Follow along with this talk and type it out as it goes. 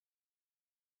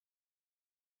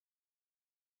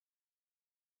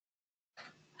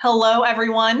Hello,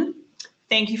 everyone.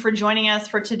 Thank you for joining us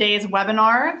for today's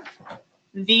webinar,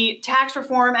 The Tax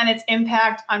Reform and Its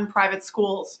Impact on Private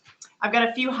Schools. I've got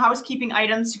a few housekeeping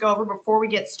items to go over before we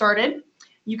get started.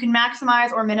 You can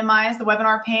maximize or minimize the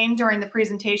webinar pane during the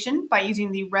presentation by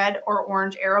using the red or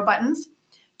orange arrow buttons.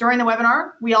 During the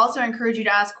webinar, we also encourage you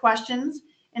to ask questions.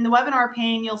 In the webinar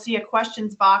pane, you'll see a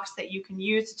questions box that you can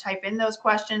use to type in those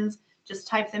questions. Just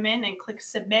type them in and click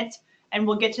submit, and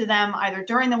we'll get to them either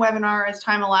during the webinar as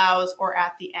time allows or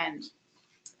at the end.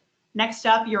 Next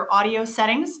up, your audio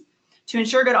settings. To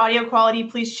ensure good audio quality,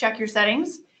 please check your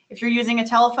settings. If you're using a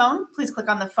telephone, please click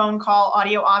on the phone call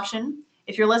audio option.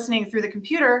 If you're listening through the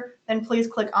computer, then please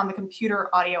click on the computer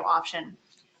audio option.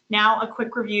 Now, a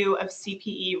quick review of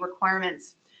CPE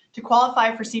requirements. To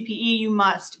qualify for CPE, you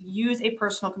must use a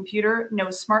personal computer, no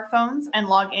smartphones, and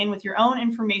log in with your own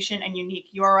information and unique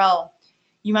URL.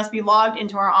 You must be logged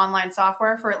into our online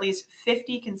software for at least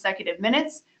 50 consecutive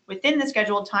minutes within the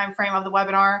scheduled time frame of the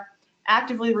webinar,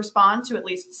 actively respond to at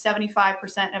least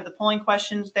 75% of the polling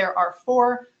questions. There are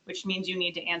 4, which means you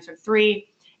need to answer 3,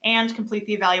 and complete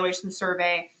the evaluation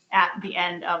survey at the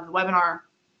end of the webinar.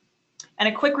 And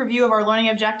a quick review of our learning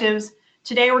objectives.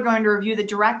 Today, we're going to review the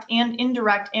direct and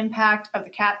indirect impact of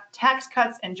the Tax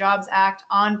Cuts and Jobs Act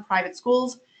on private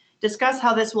schools, discuss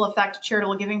how this will affect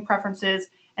charitable giving preferences,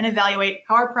 and evaluate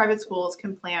how our private schools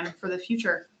can plan for the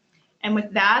future. And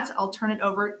with that, I'll turn it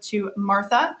over to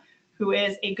Martha, who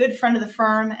is a good friend of the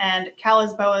firm, and Cal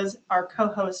Boas, our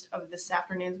co-host of this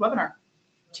afternoon's webinar.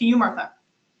 To you, Martha.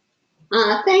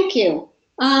 Thank you.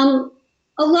 A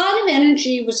lot of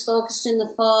energy was focused in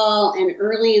the fall and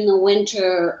early in the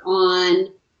winter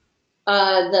on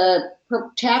the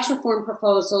tax reform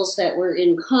proposals that were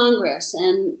in Congress,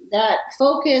 and that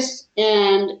focus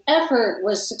and effort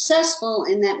was successful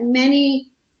in that many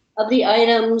of the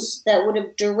items that would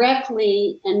have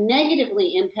directly and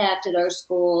negatively impacted our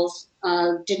schools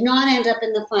did not end up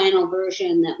in the final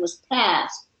version that was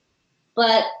passed.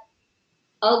 But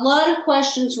a lot of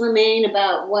questions remain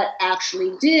about what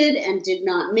actually did and did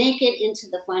not make it into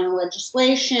the final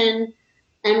legislation,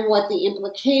 and what the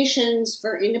implications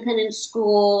for independent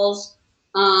schools,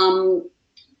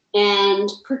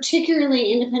 and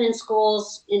particularly independent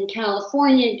schools in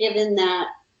California, given that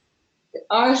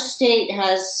our state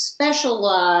has special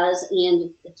laws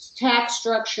and its tax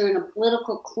structure and a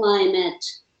political climate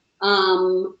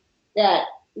that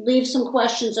leave some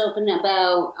questions open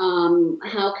about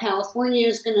how California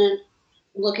is going to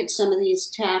look at some of these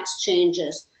tax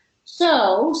changes.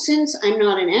 So, since I'm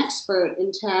not an expert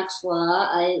in tax law,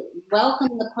 I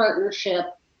welcome the partnership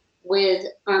with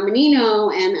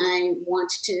Armanino, and I want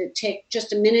to take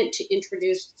just a minute to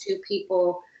introduce the 2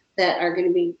 people that are going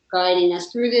to be guiding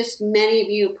us through this. Many of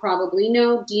you probably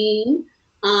know Dean.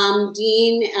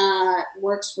 Dean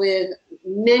works with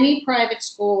many private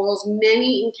schools,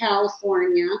 many in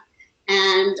California,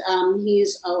 and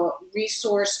he's a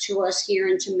resource to us here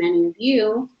and to many of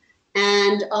you.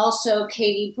 And also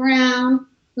Katie Brown,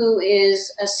 who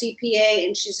is a CPA,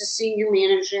 and she's a senior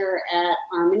manager at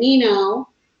Armanino.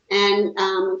 And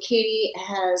Katie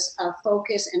has a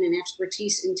focus and an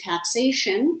expertise in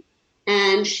taxation,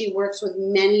 and she works with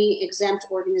many exempt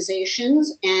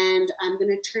organizations. And I'm going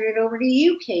to turn it over to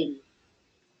you, Katie.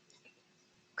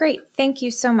 Great, thank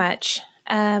you so much.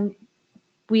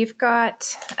 We've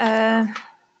got,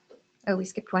 oh, we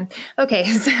skipped one. Okay,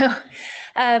 so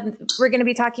we're going to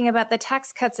be talking about the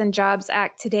Tax Cuts and Jobs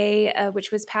Act today,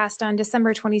 which was passed on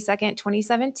December 22nd,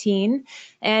 2017.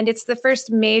 And it's the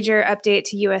first major update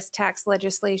to U.S. tax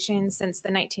legislation since the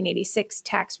 1986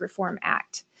 Tax Reform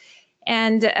Act.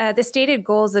 And the stated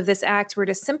goals of this act were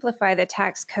to simplify the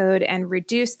tax code and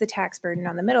reduce the tax burden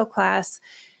on the middle class,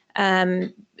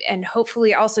 and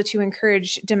hopefully also to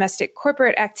encourage domestic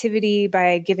corporate activity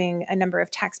by giving a number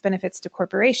of tax benefits to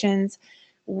corporations.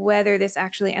 Whether this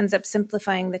actually ends up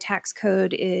simplifying the tax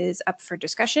code is up for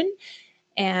discussion,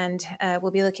 and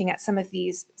we'll be looking at some of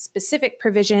these specific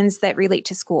provisions that relate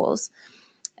to schools.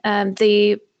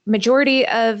 The majority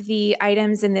of the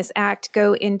items in this act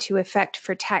go into effect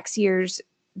for tax years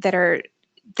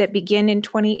that begin in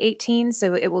 2018,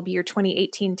 so it will be your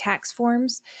 2018 tax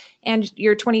forms, and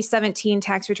your 2017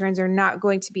 tax returns are not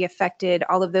going to be affected.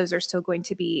 All of those are still going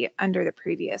to be under the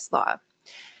previous law.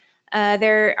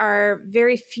 There are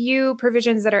very few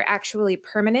provisions that are actually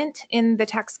permanent in the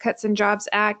Tax Cuts and Jobs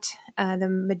Act. The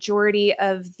majority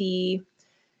of the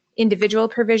individual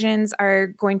provisions are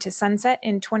going to sunset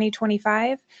in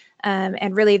 2025,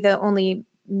 and really the only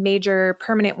major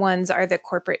permanent ones are the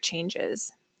corporate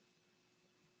changes.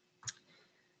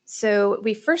 So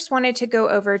we first wanted to go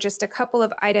over just a couple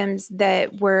of items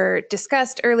that were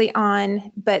discussed early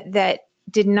on, but that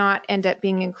did not end up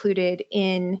being included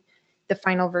in the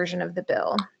final version of the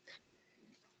bill.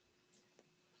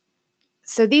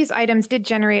 So these items did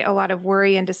generate a lot of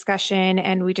worry and discussion,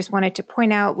 and we just wanted to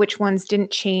point out which ones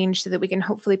didn't change so that we can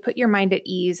hopefully put your mind at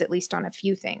ease, at least on a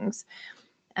few things.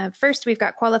 First, we've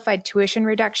got qualified tuition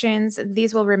reductions.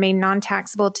 These will remain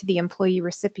non-taxable to the employee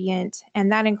recipient, and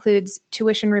that includes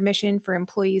tuition remission for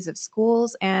employees of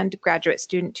schools and graduate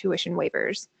student tuition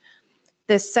waivers.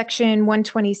 The Section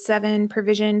 127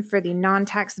 provision for the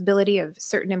non-taxability of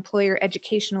certain employer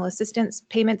educational assistance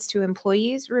payments to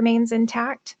employees remains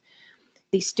intact.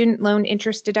 The student loan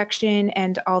interest deduction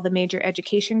and all the major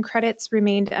education credits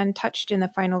remained untouched in the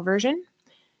final version.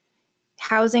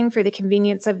 Housing for the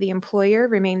convenience of the employer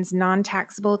remains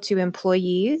non-taxable to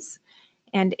employees.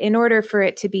 And in order for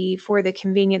it to be for the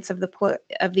convenience of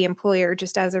the employer,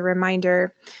 just as a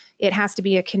reminder, it has to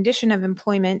be a condition of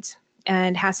employment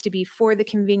and has to be for the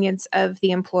convenience of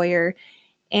the employer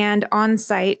and on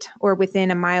site or within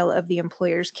a mile of the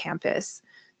employer's campus.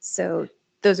 So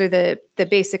those are the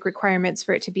basic requirements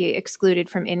for it to be excluded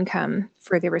from income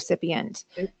for the recipient.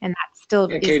 And that still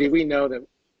and is. Katie, we know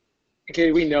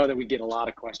that we get a lot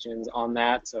of questions on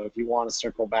that. So if you want to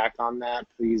circle back on that,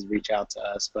 please reach out to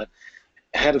us. But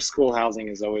head of school housing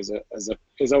is always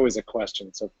a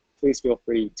question. So please feel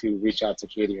free to reach out to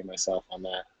Katie or myself on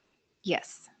that.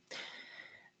 Yes.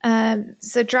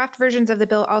 So draft versions of the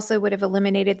bill also would have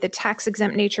eliminated the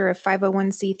tax-exempt nature of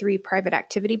 501c3 private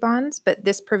activity bonds, but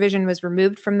this provision was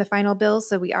removed from the final bill,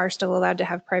 so we are still allowed to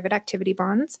have private activity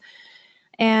bonds.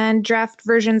 And draft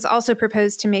versions also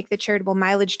propose to make the charitable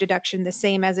mileage deduction the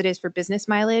same as it is for business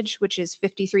mileage, which is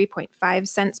 53.5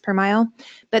 cents per mile.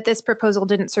 But this proposal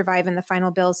didn't survive in the final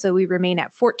bill, so we remain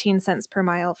at 14 cents per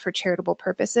mile for charitable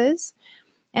purposes.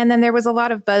 And then there was a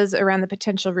lot of buzz around the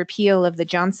potential repeal of the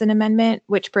Johnson Amendment,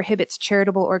 which prohibits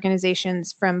charitable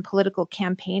organizations from political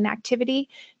campaign activity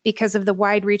because of the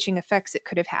wide-reaching effects it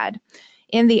could have had.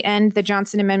 In the end, the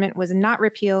Johnson Amendment was not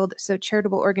repealed, so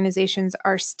charitable organizations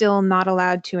are still not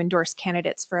allowed to endorse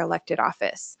candidates for elected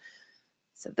office.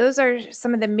 So those are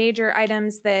some of the major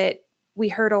items that we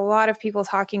heard a lot of people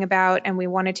talking about, and we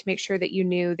wanted to make sure that you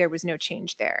knew there was no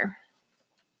change there.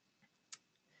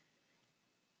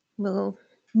 We'll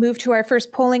move to our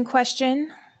first polling question.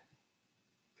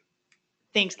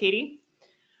 Thanks, Katie.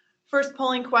 First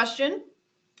polling question.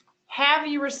 Have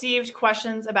you received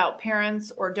questions about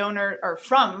parents or donors, or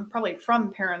probably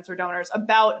from parents or donors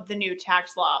about the new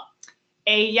tax law?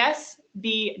 A, yes,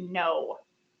 B, no.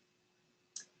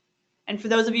 And for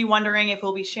those of you wondering if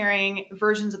we'll be sharing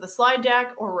versions of the slide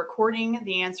deck or recording,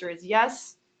 the answer is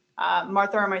yes.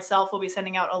 Martha or myself will be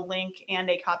sending out a link and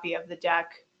a copy of the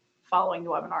deck following the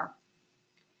webinar.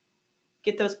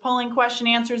 Get those polling question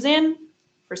answers in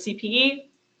for CPE.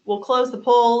 We'll close the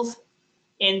polls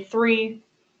in 3,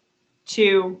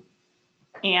 2,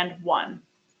 and 1.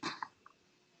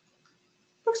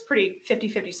 Looks pretty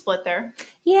 50-50 split there.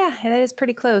 Yeah, that is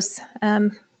pretty close.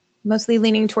 Mostly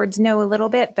leaning towards no a little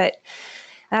bit, but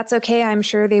that's okay. I'm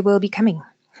sure they will be coming.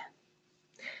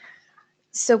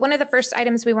 So one of the first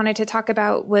items we wanted to talk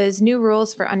about was new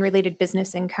rules for unrelated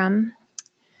business income.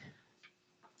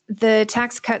 The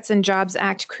Tax Cuts and Jobs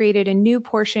Act created a new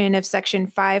portion of Section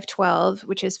 512,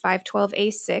 which is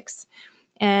 512A6,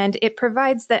 and it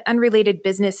provides that unrelated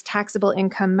business taxable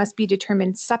income must be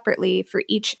determined separately for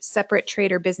each separate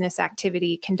trade or business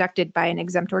activity conducted by an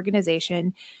exempt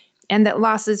organization, and that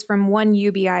losses from one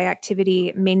UBI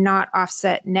activity may not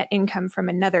offset net income from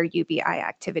another UBI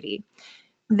activity.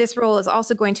 This rule is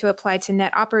also going to apply to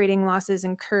net operating losses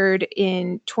incurred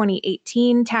in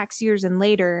 2018 tax years and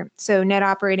later, so net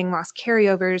operating loss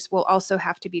carryovers will also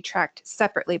have to be tracked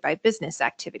separately by business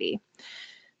activity.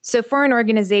 So for an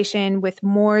organization with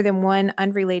more than one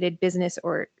unrelated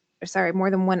trade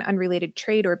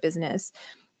or business,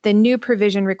 the new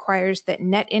provision requires that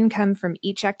net income from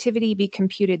each activity be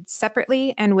computed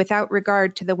separately and without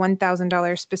regard to the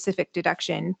 $1,000 specific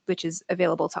deduction, which is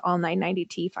available to all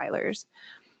 990T filers.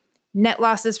 Net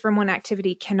losses from one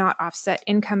activity cannot offset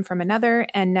income from another,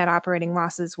 and net operating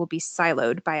losses will be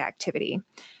siloed by activity.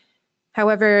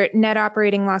 However, net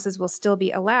operating losses will still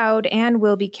be allowed and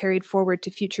will be carried forward to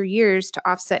future years to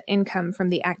offset income from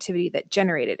the activity that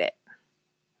generated it.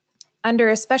 Under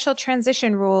a special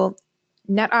transition rule,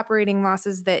 net operating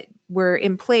losses that were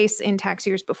in place in tax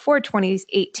years before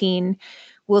 2018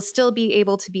 will still be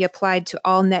able to be applied to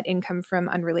all net income from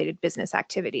unrelated business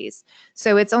activities.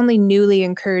 So it's only newly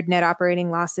incurred net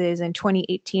operating losses in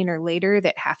 2018 or later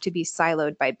that have to be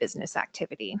siloed by business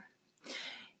activity.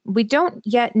 We don't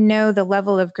yet know the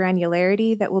level of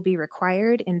granularity that will be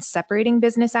required in separating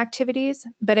business activities,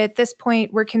 but at this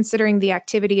point, we're considering the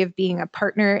activity of being a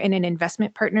partner in an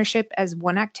investment partnership as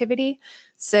one activity.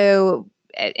 So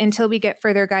until we get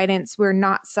further guidance, we're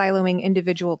not siloing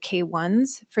individual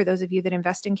K1s for those of you that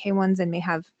invest in K1s and may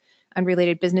have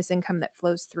unrelated business income that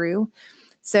flows through.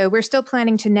 So we're still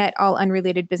planning to net all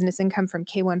unrelated business income from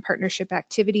K1 partnership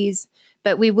activities,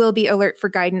 but we will be alert for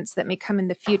guidance that may come in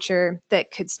the future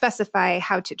that could specify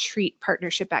how to treat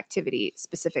partnership activity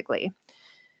specifically.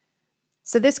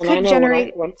 So this could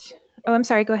generate, oh, I'm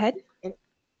sorry, go ahead.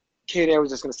 Katie, I was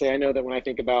just going to say, I know that when I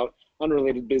think about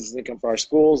unrelated business income for our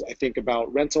schools, I think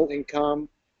about rental income,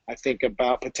 I think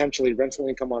about potentially rental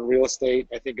income on real estate,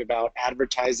 I think about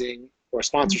advertising or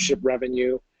sponsorship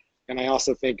revenue, and I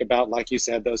also think about, like you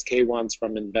said, those K1s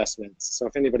from investments. So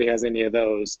if anybody has any of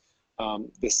those,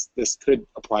 this could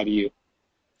apply to you.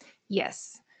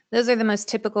 Yes, those are the most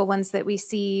typical ones that we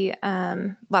see.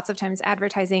 Lots of times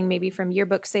advertising, maybe from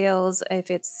yearbook sales,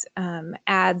 if it's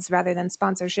ads rather than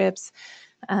sponsorships.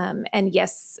 And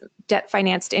yes, debt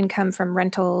financed income from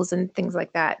rentals and things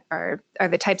like that are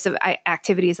the types of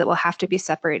activities that will have to be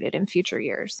separated in future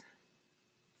years.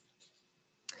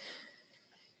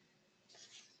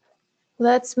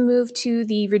 Let's move to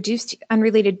the reduced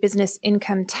unrelated business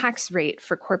income tax rate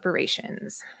for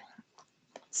corporations.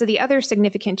 So the other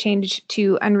significant change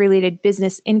to unrelated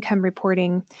business income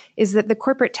reporting is that the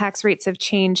corporate tax rates have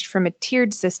changed from a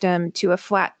tiered system to a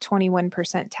flat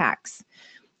 21% tax.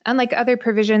 Unlike other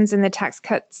provisions in the Tax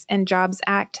Cuts and Jobs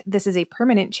Act, this is a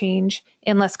permanent change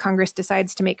unless Congress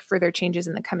decides to make further changes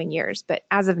in the coming years, but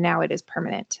as of now it is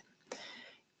permanent.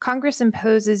 Congress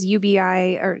imposes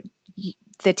UBI, or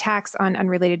the tax on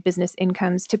unrelated business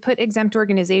incomes, to put exempt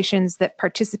organizations that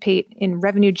participate in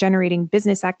revenue generating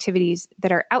business activities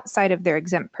that are outside of their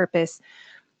exempt purpose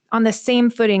on the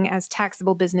same footing as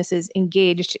taxable businesses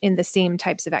engaged in the same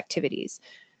types of activities.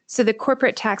 So the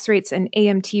corporate tax rates and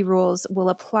AMT rules will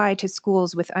apply to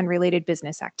schools with unrelated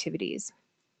business activities.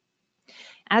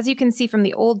 As you can see from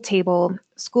the old table,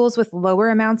 schools with lower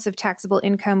amounts of taxable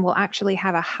income will actually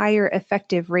have a higher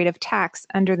effective rate of tax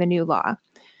under the new law.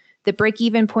 The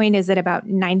break-even point is at about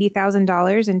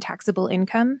 $90,000 in taxable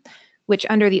income, which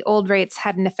under the old rates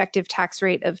had an effective tax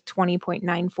rate of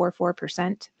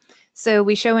 20.944%. So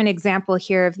we show an example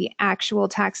here of the actual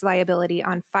tax liability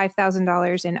on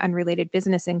 $5,000 in unrelated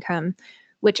business income,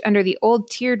 which under the old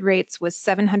tiered rates was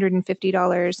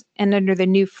 $750, and under the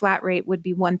new flat rate would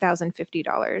be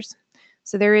 $1,050.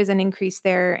 So there is an increase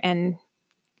there, and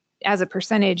as a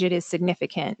percentage, it is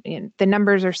significant. And the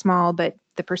numbers are small, but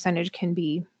the percentage can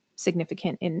be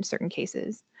significant in certain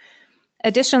cases.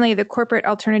 Additionally, the corporate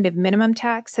alternative minimum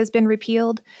tax has been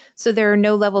repealed, so there are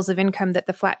no levels of income that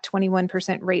the flat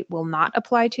 21% rate will not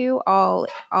apply to. All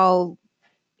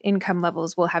income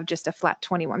levels will have just a flat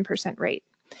 21% rate.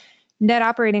 Net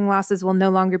operating losses will no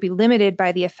longer be limited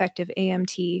by the effective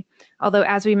AMT, although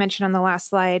as we mentioned on the last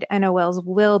slide, NOLs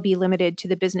will be limited to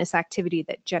the business activity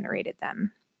that generated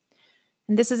them.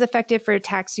 And this is effective for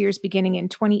tax years beginning in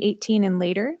 2018 and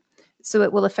later. So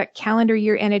it will affect calendar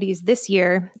year entities this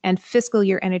year and fiscal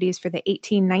year entities for the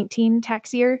 18-19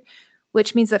 tax year,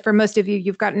 which means that for most of you,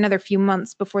 you've got another few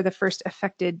months before the first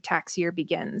affected tax year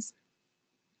begins.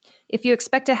 If you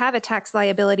expect to have a tax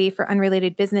liability for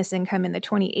unrelated business income in the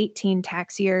 2018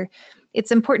 tax year,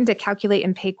 it's important to calculate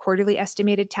and pay quarterly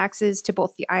estimated taxes to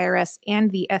both the IRS and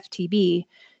the FTB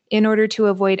in order to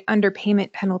avoid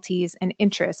underpayment penalties and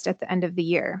interest at the end of the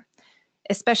year.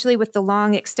 Especially with the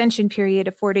long extension period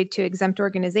afforded to exempt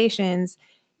organizations,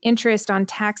 interest on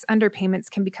tax underpayments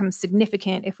can become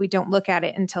significant if we don't look at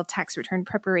it until tax return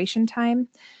preparation time.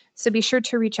 So be sure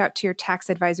to reach out to your tax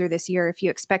advisor this year if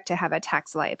you expect to have a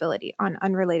tax liability on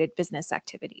unrelated business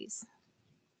activities.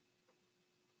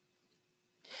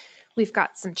 We've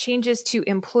got some changes to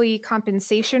employee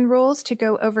compensation rules to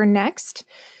go over next,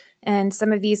 and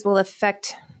some of these will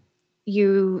affect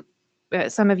you,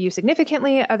 some of you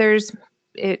significantly, others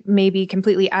it may be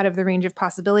completely out of the range of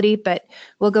possibility, but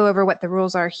we'll go over what the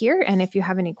rules are here. And if you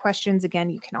have any questions, again,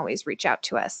 you can always reach out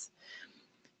to us.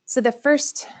 So the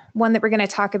first one that we're going to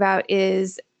talk about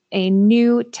is a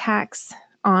new tax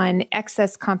on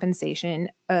excess compensation,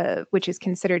 which is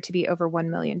considered to be over $1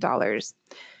 million.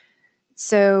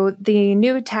 So the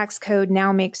new tax code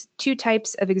now makes two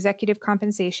types of executive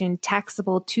compensation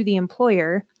taxable to the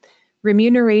employer: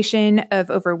 remuneration of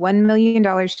over $1 million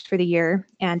for the year,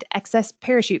 and excess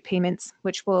parachute payments,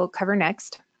 which we'll cover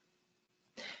next.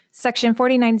 Section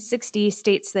 4960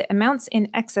 states that amounts in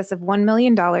excess of $1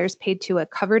 million paid to a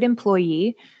covered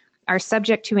employee are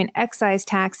subject to an excise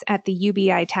tax at the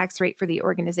UBI tax rate for the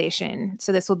organization.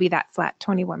 So this will be that flat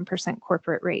 21%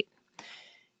 corporate rate.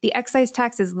 The excise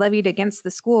tax is levied against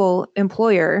the school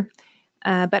employer,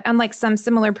 but unlike some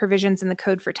similar provisions in the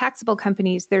code for taxable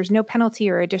companies, there's no penalty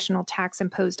or additional tax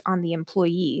imposed on the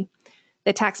employee.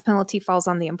 The tax penalty falls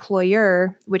on the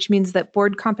employer, which means that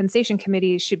board compensation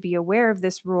committees should be aware of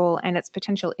this rule and its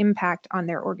potential impact on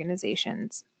their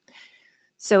organizations.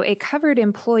 So a covered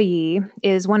employee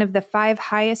is one of the 5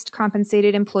 highest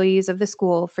compensated employees of the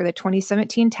school for the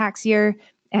 2017 tax year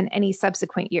and any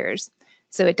subsequent years.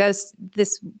 So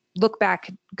this look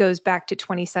back goes back to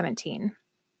 2017.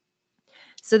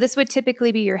 So this would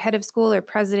typically be your head of school or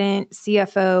president,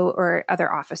 CFO, or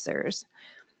other officers.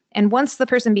 And once the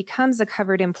person becomes a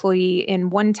covered employee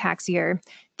in one tax year,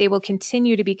 they will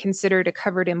continue to be considered a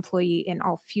covered employee in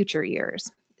all future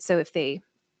years. So if they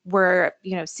were,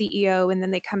 CEO, and then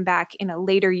they come back in a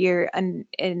later year in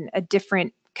a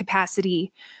different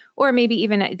capacity, or maybe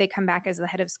even they come back as the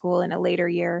head of school in a later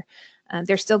year,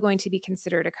 they're still going to be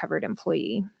considered a covered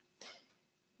employee.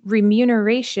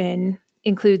 Remuneration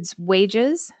includes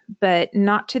wages, but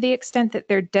not to the extent that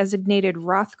they're designated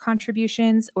Roth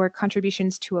contributions or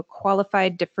contributions to a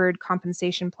qualified deferred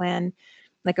compensation plan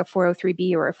like a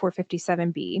 403B or a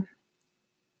 457B.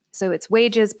 So it's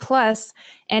wages plus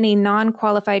any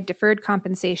non-qualified deferred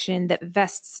compensation that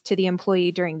vests to the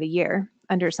employee during the year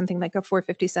under something like a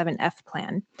 457F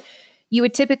plan. You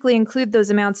would typically include those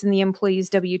amounts in the employee's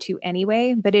W-2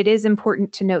 anyway, but it is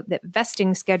important to note that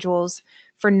vesting schedules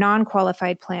for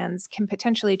non-qualified plans can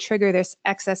potentially trigger this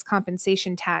excess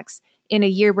compensation tax in a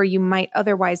year where you might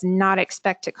otherwise not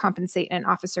expect to compensate an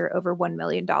officer over $1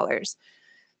 million.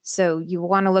 So you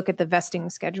want to look at the vesting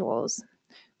schedules.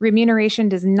 Remuneration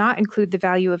does not include the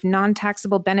value of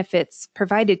non-taxable benefits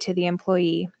provided to the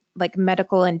employee, like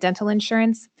medical and dental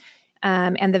insurance.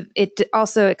 It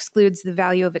also excludes the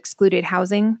value of excluded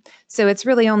housing. So it's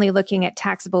really only looking at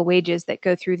taxable wages that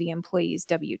go through the employee's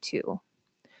W-2.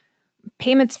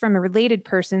 Payments from related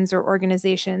persons or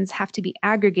organizations have to be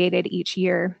aggregated each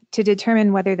year to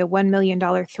determine whether the $1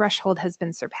 million threshold has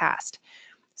been surpassed.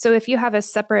 So if you have a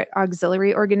separate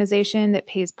auxiliary organization that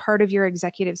pays part of your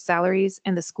executive salaries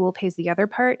and the school pays the other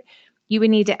part, you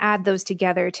would need to add those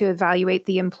together to evaluate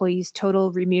the employee's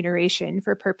total remuneration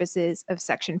for purposes of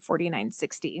Section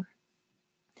 4960.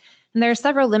 And there are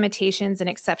several limitations and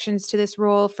exceptions to this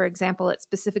rule. For example, it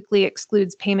specifically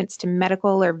excludes payments to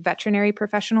medical or veterinary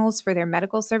professionals for their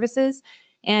medical services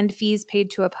and fees paid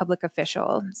to a public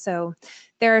official. So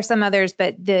there are some others,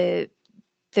 but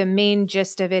the main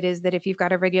gist of it is that if you've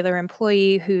got a regular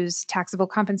employee whose taxable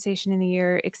compensation in a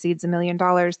year exceeds $1 million,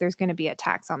 there's going to be a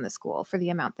tax on the school for the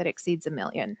amount that exceeds $1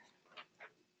 million.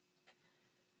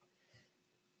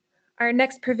 Our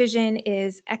next provision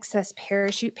is excess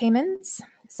parachute payments.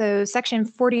 So Section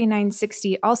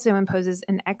 4960 also imposes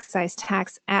an excise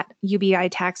tax at UBI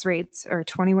tax rates, or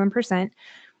 21%,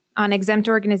 on exempt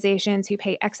organizations who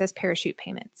pay excess parachute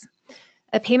payments.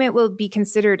 A payment will be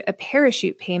considered a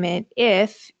parachute payment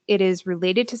if it is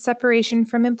related to separation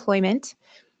from employment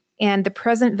and the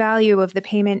present value of the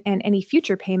payment and any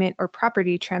future payment or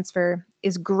property transfer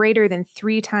is greater than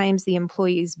 3 times the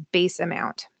employee's base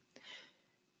amount.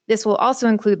 This will also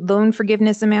include loan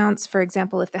forgiveness amounts. For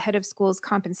example, if the head of school's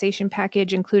compensation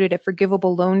package included a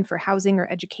forgivable loan for housing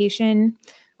or education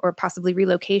or possibly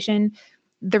relocation,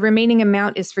 the remaining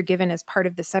amount is forgiven as part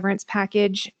of the severance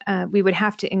package. We would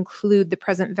have to include the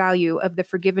present value of the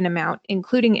forgiven amount,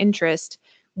 including interest,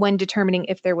 when determining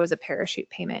if there was a parachute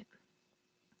payment.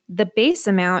 The base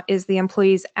amount is the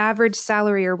employee's average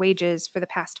salary or wages for the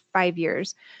past 5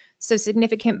 years. So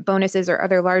significant bonuses or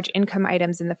other large income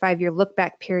items in the 5-year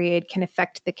look-back period can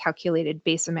affect the calculated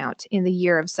base amount in the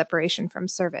year of separation from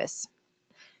service.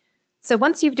 So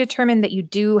once you've determined that you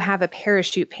do have a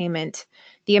parachute payment,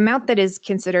 the amount that is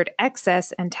considered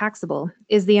excess and taxable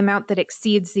is the amount that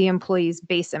exceeds the employee's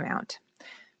base amount.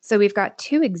 So we've got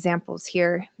 2 examples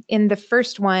here. In the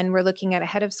first one, we're looking at a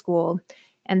head of school,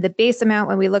 and the base amount,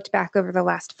 when we looked back over the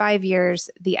last 5 years,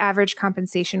 the average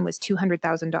compensation was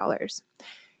 $200,000.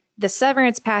 The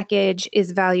severance package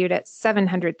is valued at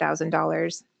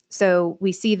 $700,000. So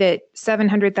we see that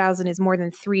 $700,000 is more than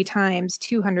 3 times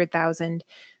 $200,000.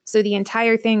 So the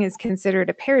entire thing is considered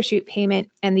a parachute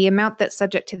payment, and the amount that's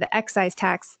subject to the excise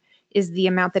tax is the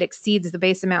amount that exceeds the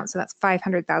base amount, so that's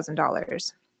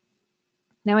 $500,000.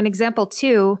 Now in example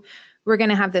 2, we're going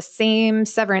to have the same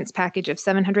severance package of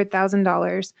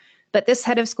 $700,000, but this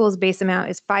head of school's base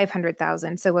amount is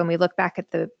 $500,000. So when we look back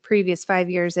at the previous 5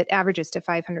 years, it averages to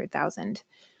 $500,000.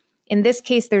 In this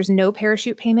case, there's no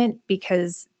parachute payment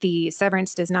because the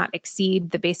severance does not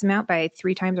exceed the base amount by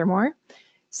 3 times or more.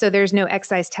 So there's no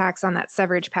excise tax on that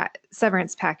severance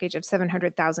package of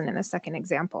 $700,000 in the second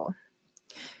example.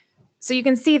 So you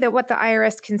can see that what the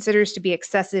IRS considers to be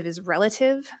excessive is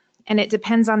relative, and it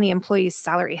depends on the employee's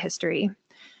salary history.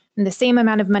 And the same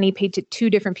amount of money paid to 2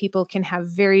 different people can have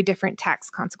very different tax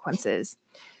consequences.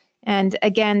 And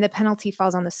again, the penalty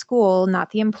falls on the school,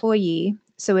 not the employee.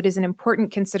 So it is an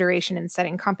important consideration in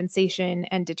setting compensation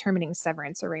and determining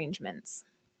severance arrangements.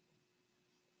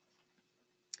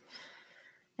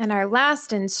 And our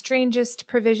last and strangest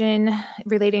provision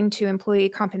relating to employee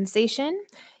compensation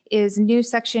is new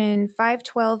section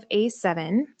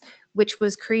 512A7, which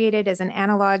was created as an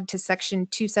analog to section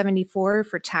 274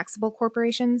 for taxable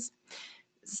corporations.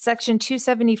 Section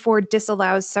 274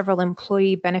 disallows several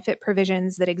employee benefit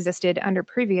provisions that existed under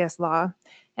previous law,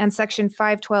 and section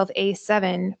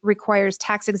 512A7 requires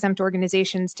tax-exempt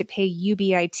organizations to pay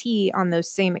UBIT on those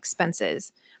same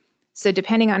expenses. So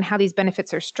depending on how these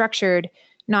benefits are structured,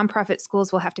 nonprofit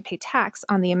schools will have to pay tax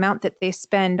on the amount that they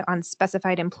spend on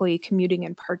specified employee commuting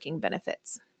and parking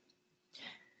benefits.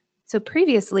 So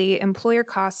previously, employer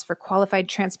costs for qualified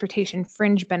transportation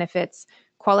fringe benefits,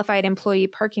 qualified employee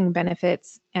parking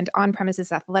benefits, and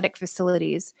on-premises athletic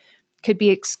facilities could be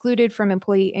excluded from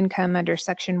employee income under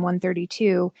Section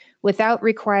 132 without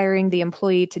requiring the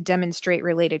employee to demonstrate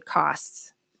related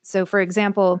costs. So for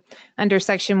example, under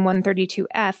Section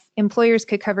 132F, employers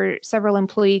could cover several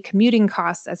employee commuting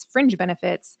costs as fringe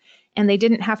benefits, and they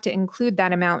didn't have to include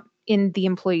that amount in the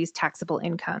employee's taxable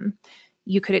income.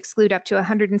 You could exclude up to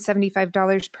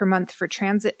 $175 per month for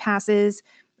transit passes,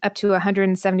 up to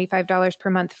 $175 per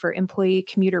month for employee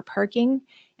commuter parking,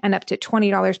 and up to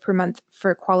 $20 per month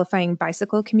for qualifying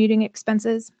bicycle commuting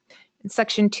expenses.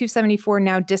 Section 274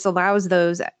 now disallows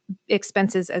those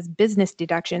expenses as business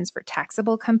deductions for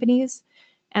taxable companies,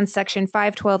 and Section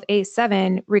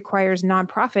 512A7 requires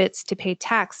nonprofits to pay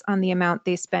tax on the amount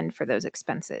they spend for those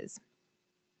expenses.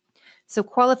 So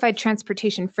qualified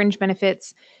transportation fringe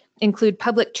benefits include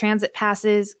public transit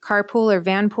passes, carpool or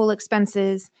van pool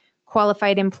expenses,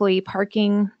 qualified employee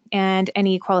parking, and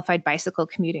any qualified bicycle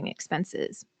commuting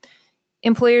expenses.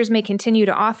 Employers may continue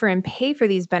to offer and pay for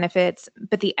these benefits,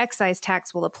 but the excise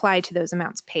tax will apply to those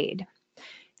amounts paid.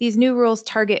 These new rules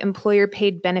target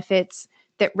employer-paid benefits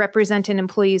that represent an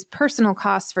employee's personal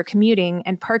costs for commuting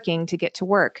and parking to get to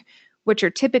work, which are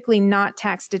typically not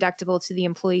tax deductible to the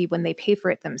employee when they pay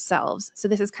for it themselves. So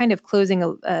this is kind of closing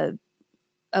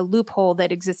a loophole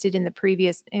that existed in the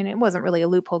previous, and it wasn't really a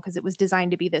loophole because it was designed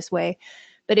to be this way,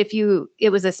 but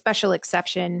it was a special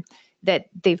exception that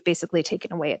they've basically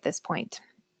taken away at this point.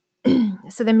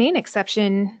 So the main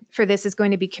exception for this is going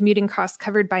to be commuting costs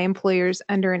covered by employers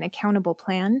under an accountable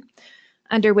plan,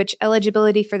 under which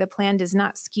eligibility for the plan does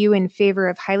not skew in favor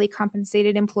of highly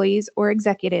compensated employees or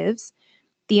executives.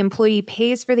 The employee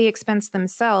pays for the expense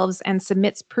themselves and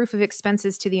submits proof of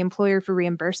expenses to the employer for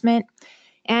reimbursement.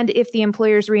 And if the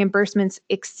employer's reimbursements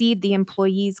exceed the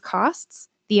employee's costs,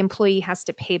 the employee has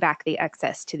to pay back the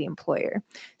excess to the employer.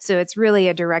 So it's really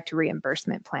a direct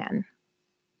reimbursement plan.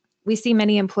 We see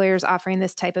many employers offering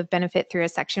this type of benefit through a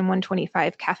Section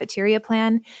 125 cafeteria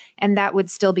plan, and that would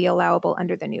still be allowable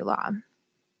under the new law.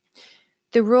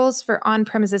 The rules for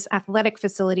on-premises athletic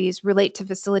facilities relate to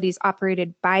facilities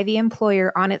operated by the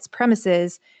employer on its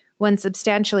premises when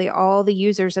substantially all the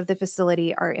users of the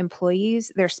facility are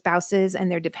employees, their spouses, and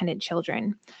their dependent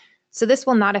children. So this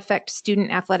will not affect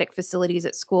student athletic facilities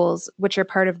at schools, which are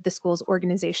part of the school's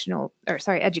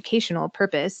educational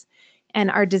purpose and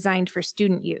are designed for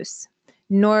student use,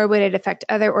 nor would it affect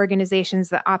other organizations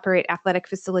that operate athletic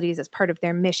facilities as part of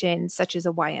their mission, such as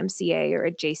a YMCA or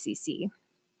a JCC.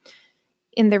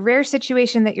 In the rare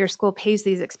situation that your school pays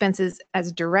these expenses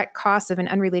as direct costs of an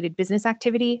unrelated business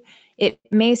activity, it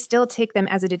may still take them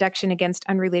as a deduction against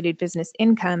unrelated business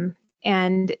income,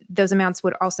 and those amounts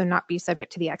would also not be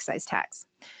subject to the excise tax.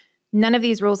 None of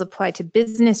these rules apply to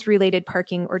business-related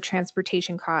parking or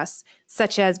transportation costs,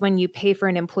 such as when you pay for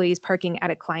an employee's parking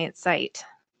at a client site.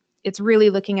 It's really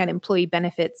looking at employee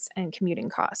benefits and commuting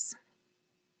costs.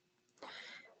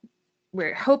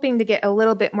 We're hoping to get a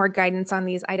little bit more guidance on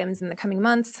these items in the coming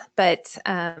months, but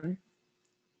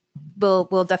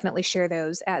we'll definitely share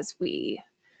those as we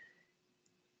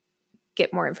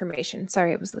get more information.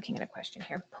 Sorry, I was looking at a question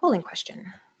here. Polling question.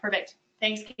 Perfect.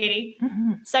 Thanks, Katie.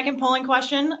 Mm-hmm. Second polling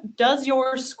question. Does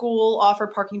your school offer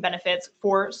parking benefits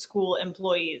for school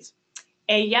employees?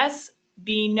 A, yes,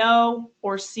 B, no,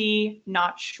 or C,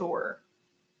 not sure.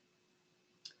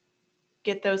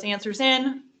 Get those answers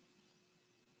in.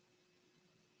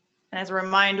 And as a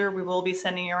reminder, we will be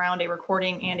sending around a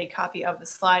recording and a copy of the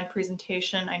slide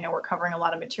presentation. I know we're covering a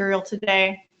lot of material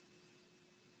today.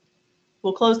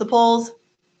 We'll close the polls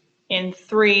in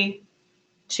 3,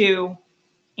 2,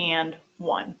 and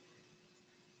 1.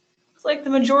 Looks like the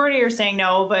majority are saying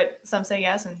no, but some say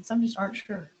yes, and some just aren't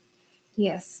sure.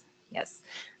 Yes, yes.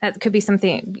 That could be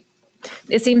something.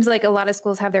 It seems like a lot of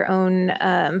schools have their own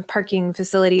parking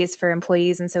facilities for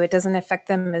employees, and so it doesn't affect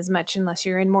them as much unless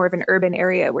you're in more of an urban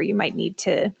area where you might need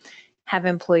to have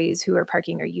employees who are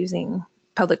parking or using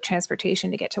public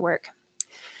transportation to get to work.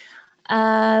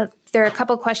 There are a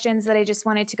couple questions that I just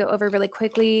wanted to go over really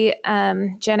quickly.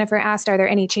 Jennifer asked, are there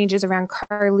any changes around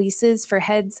car leases for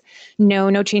heads?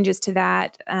 No changes to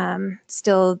that.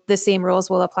 Still, the same rules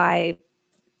will apply.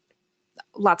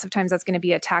 Lots of times that's going to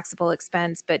be a taxable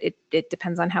expense, but it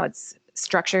depends on how it's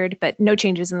structured, but no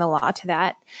changes in the law to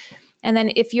that. And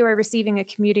then if you are receiving a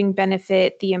commuting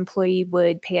benefit, the employee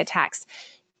would pay a tax.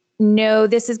 No,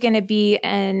 this is going to be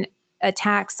a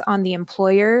tax on the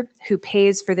employer who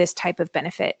pays for this type of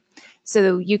benefit.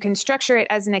 So you can structure it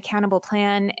as an accountable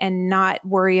plan and not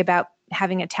worry about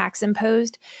having a tax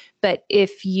imposed. But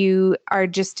if you are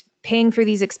just paying for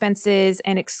these expenses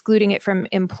and excluding it from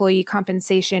employee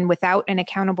compensation without an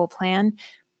accountable plan,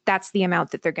 that's the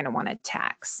amount that they're going to want to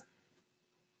tax.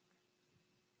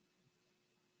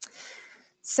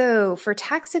 So for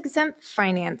tax exempt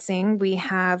financing, we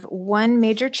have one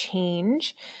major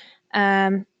change.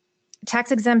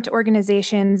 Tax exempt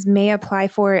organizations may apply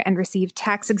for and receive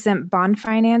tax exempt bond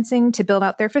financing to build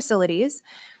out their facilities.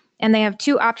 And they have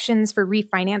two options for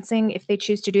refinancing if they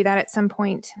choose to do that at some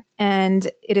point. And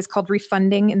it is called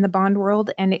refunding in the bond world.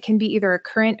 And it can be either a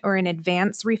current or an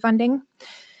advance refunding.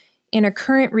 In a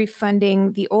current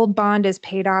refunding, the old bond is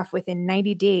paid off within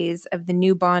 90 days of the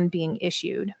new bond being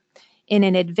issued. In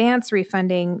an advance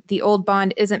refunding, the old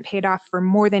bond isn't paid off for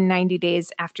more than 90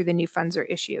 days after the new funds are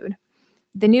issued.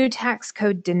 The new tax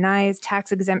code denies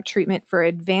tax exempt treatment for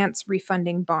advance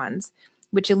refunding bonds,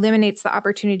 which eliminates the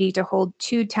opportunity to hold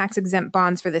two tax-exempt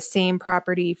bonds for the same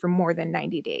property for more than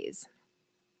 90 days.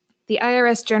 The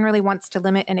IRS generally wants to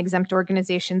limit an exempt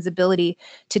organization's ability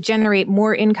to generate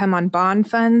more income on bond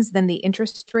funds than the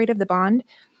interest rate of the bond.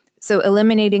 So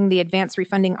eliminating the advance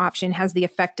refunding option has the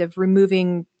effect of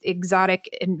removing exotic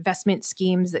investment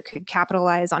schemes that could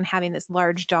capitalize on having this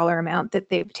large dollar amount that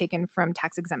they've taken from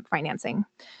tax-exempt financing.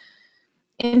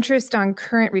 Interest on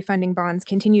current refunding bonds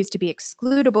continues to be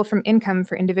excludable from income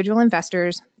for individual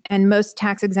investors, and most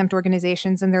tax-exempt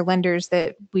organizations and their lenders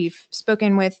that we've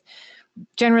spoken with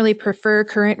generally prefer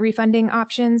current refunding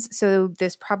options, so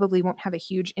this probably won't have a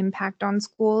huge impact on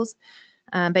schools.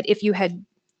 But if you had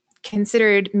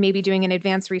considered maybe doing an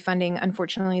advance refunding,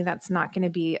 unfortunately, that's not going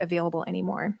to be available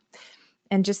anymore.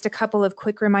 And just a couple of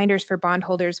quick reminders for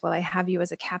bondholders while I have you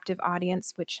as a captive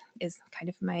audience, which is kind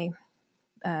of my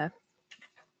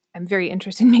I'm very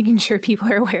interested in making sure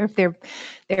people are aware of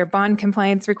their bond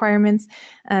compliance requirements.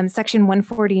 Section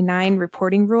 149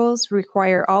 reporting rules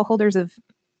require all holders of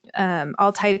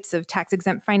all types of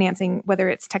tax-exempt financing, whether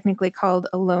it's technically called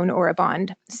a loan or a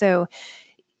bond. So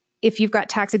if you've got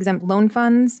tax-exempt loan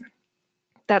funds,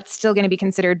 that's still going to be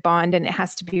considered bond, and it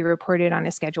has to be reported on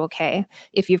a Schedule K.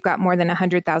 If you've got more than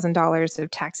 $100,000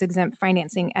 of tax-exempt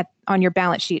financing on your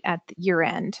balance sheet at the year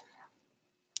end.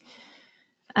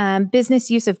 Business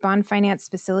use of bond finance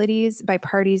facilities by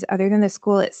parties other than the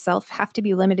school itself have to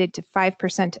be limited to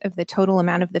 5% of the total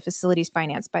amount of the facilities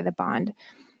financed by the bond.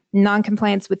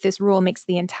 Non-compliance with this rule makes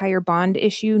the entire bond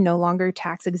issue no longer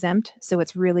tax exempt, so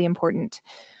it's really important.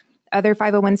 Other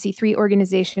 501c3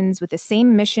 organizations with the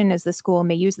same mission as the school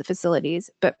may use the facilities,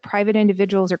 but private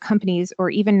individuals or companies or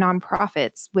even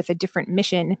nonprofits with a different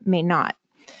mission may not.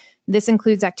 This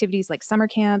includes activities like summer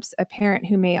camps, a parent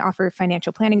who may offer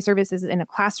financial planning services in a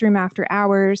classroom after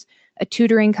hours, a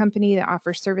tutoring company that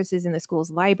offers services in the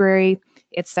school's library,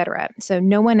 etc. So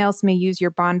no one else may use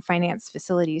your bond finance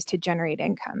facilities to generate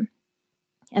income.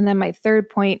 And then my third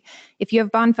point, if you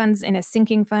have bond funds in a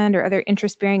sinking fund or other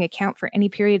interest-bearing account for any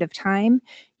period of time,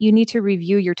 you need to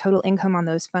review your total income on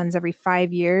those funds every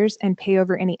 5 years and pay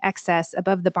over any excess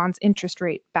above the bond's interest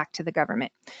rate back to the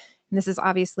government. And this has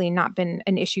obviously not been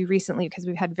an issue recently because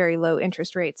we've had very low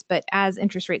interest rates, but as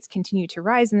interest rates continue to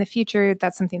rise in the future,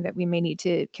 that's something that we may need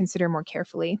to consider more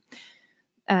carefully.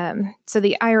 So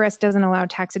the IRS doesn't allow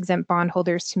tax-exempt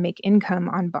bondholders to make income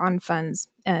on bond funds,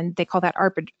 and they call that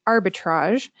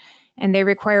arbitrage, and they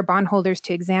require bondholders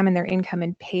to examine their income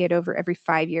and pay it over every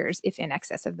 5 years if in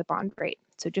excess of the bond rate.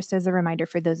 So just as a reminder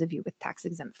for those of you with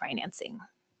tax-exempt financing.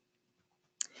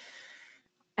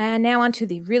 And now on to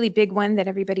the really big one that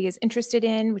everybody is interested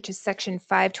in, which is Section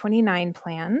 529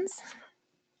 plans.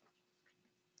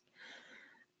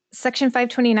 Section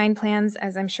 529 plans,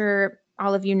 as I'm sure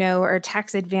all of you know, are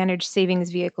tax advantage savings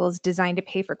vehicles designed to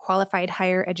pay for qualified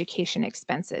higher education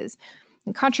expenses.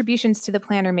 And contributions to the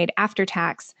plan are made after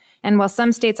tax. And while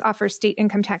some states offer state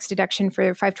income tax deduction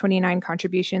for 529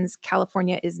 contributions,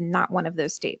 California is not one of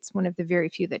those states, one of the very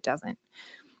few that doesn't.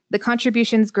 The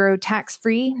contributions grow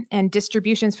tax-free, and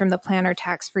distributions from the plan are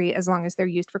tax-free as long as they're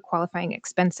used for qualifying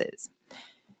expenses.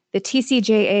 The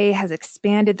TCJA has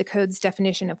expanded the code's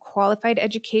definition of qualified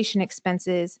education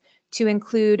expenses to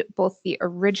include both the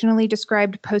originally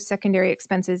described post-secondary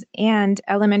expenses and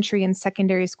elementary and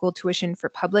secondary school tuition for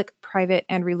public, private,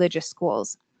 and religious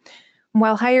schools.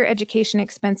 While higher education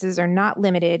expenses are not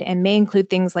limited and may include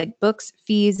things like books,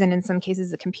 fees, and in some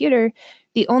cases a computer,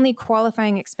 the only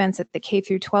qualifying expense at the K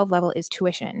through 12 level is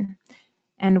tuition.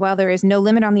 And while there is no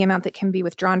limit on the amount that can be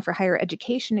withdrawn for higher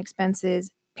education expenses,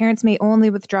 parents may only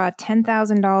withdraw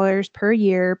 $10,000 per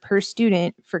year per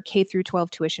student for K through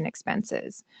 12 tuition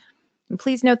expenses. And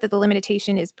please note that the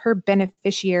limitation is per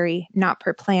beneficiary, not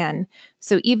per plan.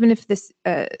 So even if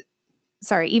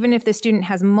even if the student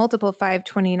has multiple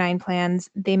 529 plans,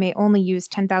 they may only use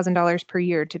 $10,000 per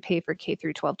year to pay for K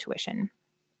through 12 tuition.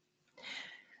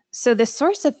 So the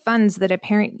source of funds that a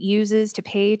parent uses to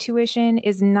pay tuition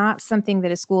is not something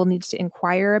that a school needs to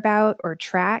inquire about or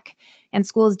track, and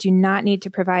schools do not need to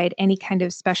provide any kind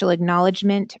of special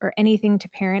acknowledgement or anything to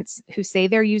parents who say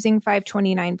they're using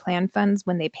 529 plan funds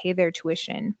when they pay their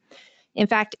tuition. In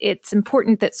fact, it's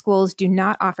important that schools do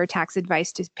not offer tax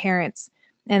advice to parents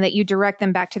and that you direct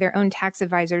them back to their own tax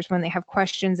advisors when they have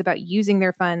questions about using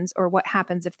their funds or what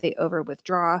happens if they over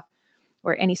withdraw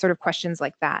or any sort of questions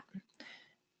like that.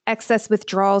 Excess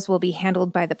withdrawals will be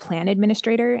handled by the plan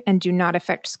administrator and do not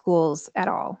affect schools at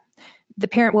all. The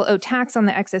parent will owe tax on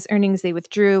the excess earnings they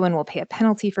withdrew and will pay a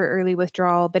penalty for early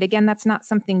withdrawal. But again, that's not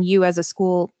something you as a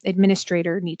school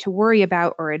administrator need to worry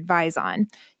about or advise on.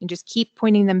 You just keep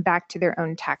pointing them back to their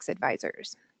own tax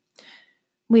advisors.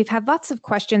 We've had lots of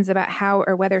questions about how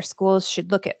or whether schools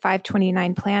should look at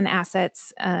 529 plan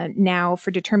assets now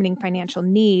for determining financial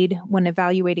need when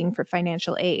evaluating for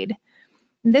financial aid.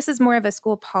 This is more of a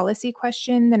school policy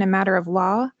question than a matter of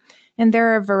law, and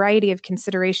there are a variety of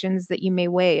considerations that you may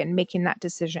weigh in making that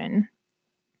decision.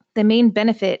 The main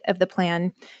benefit of the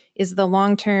plan is the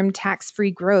long-term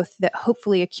tax-free growth that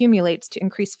hopefully accumulates to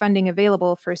increase funding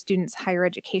available for a student's higher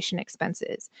education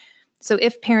expenses. So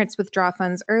if parents withdraw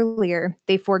funds earlier,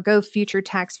 they forego future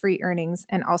tax-free earnings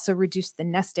and also reduce the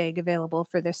nest egg available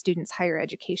for their students' higher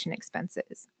education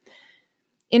expenses.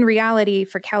 In reality,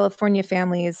 for California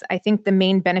families, I think the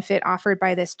main benefit offered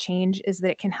by this change is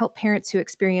that it can help parents who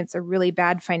experience a really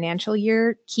bad financial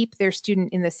year keep their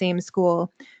student in the same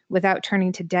school without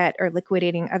turning to debt or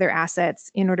liquidating other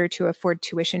assets in order to afford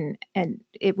tuition, and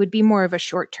it would be more of a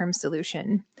short-term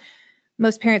solution.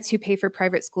 Most parents who pay for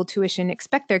private school tuition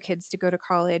expect their kids to go to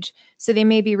college, so they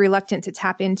may be reluctant to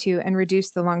tap into and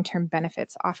reduce the long-term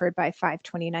benefits offered by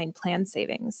 529 plan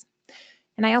savings.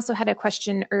 And I also had a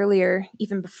question earlier,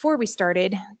 even before we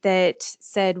started, that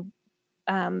said,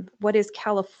 what is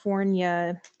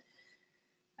California,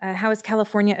 how is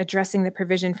California addressing the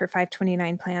provision for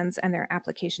 529 plans and their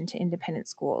application to independent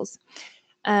schools?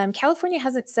 California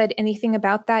hasn't said anything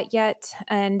about that yet,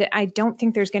 and I don't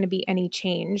think there's going to be any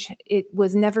change. It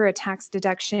was never a tax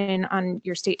deduction on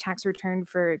your state tax return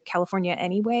for California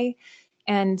anyway,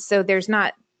 and so there's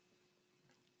not,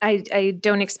 I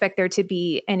don't expect there to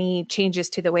be any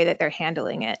changes to the way that they're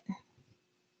handling it.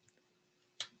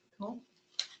 Cool.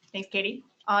 Thanks, Katie.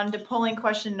 On to polling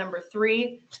question number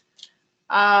 3.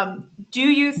 Do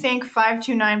you think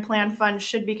 529 plan funds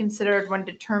should be considered when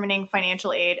determining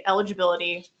financial aid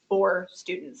eligibility for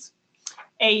students?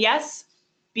 A, yes,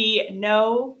 B,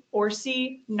 no, or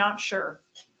C, not sure.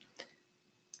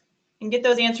 And get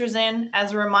those answers in.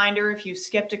 As a reminder, if you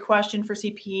skipped a question for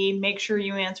CPE, make sure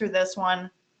you answer this one.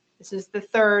 This is the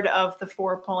third of the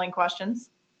 4 polling questions.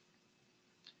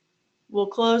 We'll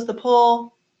close the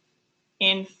poll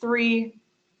in 3,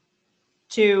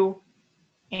 2,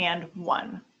 and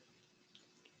 1.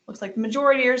 Looks like the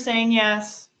majority are saying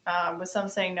yes, with some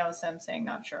saying no, some saying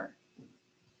not sure.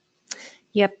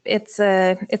 Yep, it's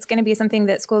going to be something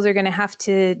that schools are going to have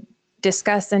to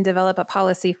discuss and develop a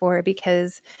policy for,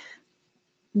 because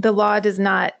the law does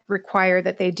not require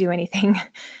that they do anything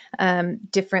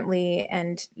differently,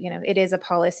 and it is a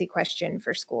policy question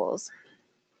for schools.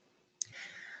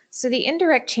 So the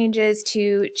indirect changes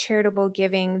to charitable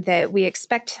giving that we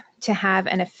expect to have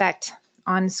an effect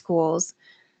on schools,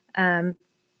 the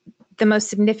most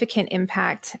significant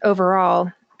impact overall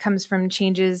comes from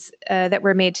changes that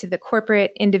were made to the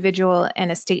corporate, individual,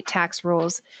 and estate tax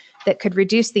rules that could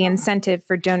reduce the incentive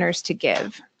for donors to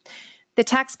give. The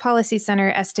Tax Policy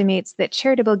Center estimates that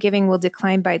charitable giving will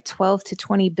decline by $12 to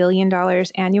 $20 billion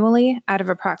annually out of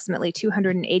approximately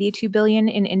 $282 billion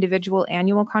in individual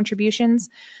annual contributions.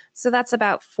 So that's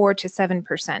about 4 to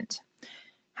 7%.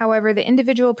 However, the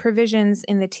individual provisions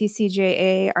in the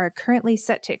TCJA are currently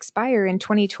set to expire in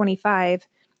 2025,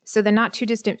 so the not too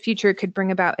distant future could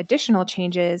bring about additional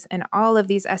changes, and all of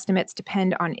these estimates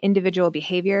depend on individual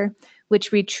behavior,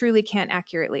 which we truly can't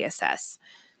accurately assess.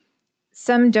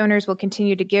 Some donors will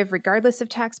continue to give regardless of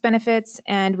tax benefits,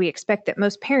 and we expect that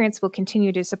most parents will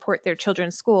continue to support their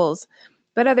children's schools,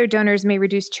 but other donors may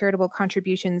reduce charitable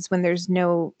contributions when there's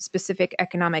no specific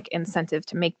economic incentive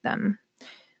to make them.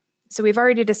 So we've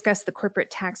already discussed the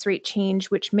corporate tax rate change,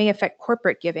 which may affect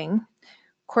corporate giving.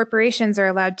 Corporations are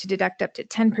allowed to deduct up to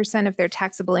 10% of their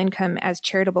taxable income as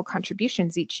charitable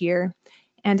contributions each year,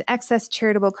 and excess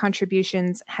charitable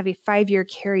contributions have a 5-year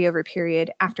carryover period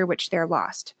after which they're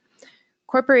lost.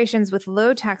 Corporations with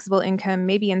low taxable income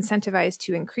may be incentivized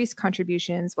to increase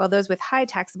contributions, while those with high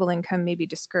taxable income may be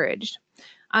discouraged.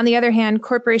 On the other hand,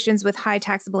 corporations with high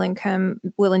taxable income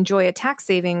will enjoy a tax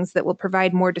savings that will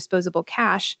provide more disposable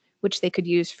cash, which they could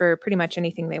use for pretty much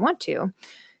anything they want to.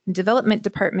 Development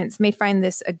departments may find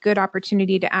this a good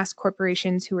opportunity to ask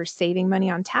corporations who are saving money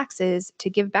on taxes to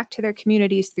give back to their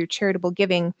communities through charitable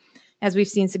giving, as we've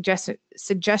seen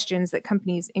suggestions that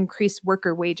companies increase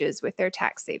worker wages with their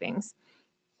tax savings.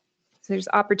 So there's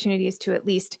opportunities to at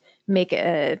least make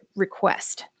a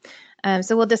request.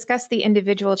 So we'll discuss the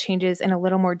individual changes in a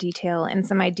little more detail and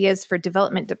some ideas for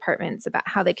development departments about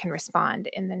how they can respond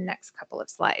in the next couple of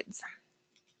slides.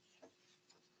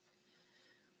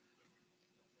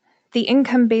 The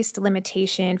income-based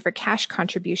limitation for cash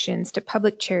contributions to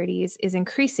public charities is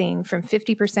increasing from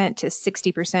 50% to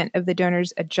 60% of the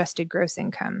donor's adjusted gross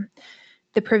income.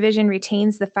 The provision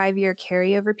retains the 5-year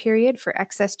carryover period for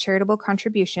excess charitable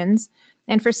contributions,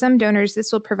 and for some donors,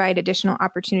 this will provide additional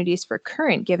opportunities for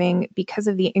current giving because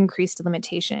of the increased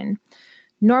limitation.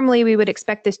 Normally, we would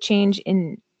expect this change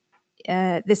in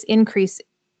this increase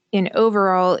in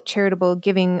overall charitable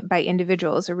giving by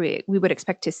individuals, or we would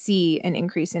expect to see an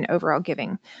increase in overall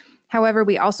giving. However,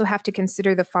 we also have to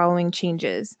consider the following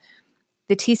changes.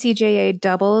 The TCJA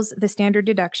doubles the standard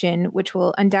deduction, which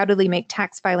will undoubtedly make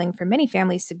tax filing for many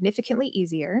families significantly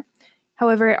easier.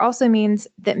 However, it also means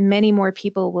that many more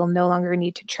people will no longer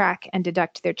need to track and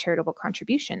deduct their charitable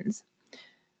contributions.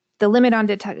 The limit on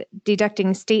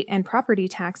deducting state and property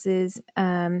taxes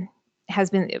has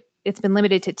been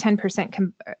limited to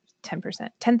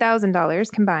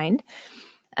 $10,000 combined,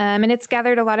 and it's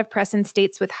gathered a lot of press in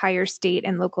states with higher state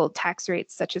and local tax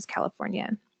rates, such as California.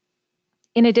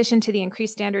 In addition to the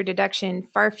increased standard deduction,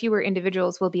 far fewer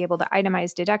individuals will be able to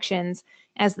itemize deductions,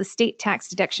 as the state tax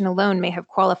deduction alone may have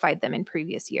qualified them in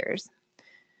previous years.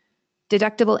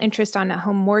 Deductible interest on a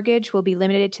home mortgage will be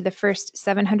limited to the first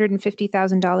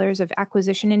 $750,000 of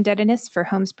acquisition indebtedness for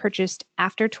homes purchased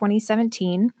after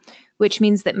 2017, which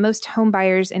means that most home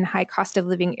buyers in high cost of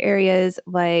living areas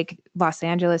like Los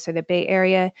Angeles or the Bay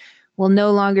Area will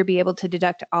no longer be able to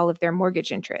deduct all of their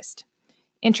mortgage interest.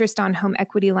 Interest on home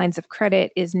equity lines of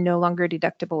credit is no longer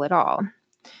deductible at all.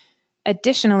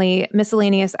 Additionally,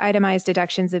 miscellaneous itemized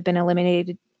deductions have been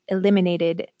eliminated.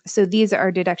 So these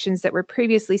are deductions that were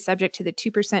previously subject to the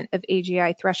 2% of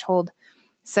AGI threshold,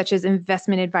 such as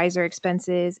investment advisor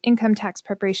expenses, income tax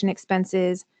preparation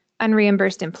expenses,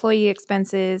 unreimbursed employee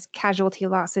expenses, casualty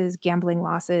losses, gambling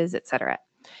losses, etc.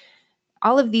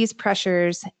 All of these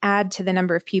pressures add to the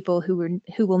number of people who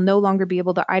will no longer be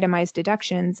able to itemize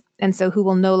deductions, and so who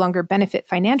will no longer benefit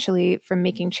financially from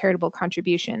making charitable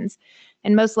contributions,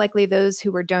 and most likely those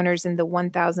who were donors in the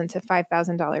 $1,000 to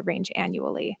 $5,000 range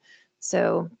annually.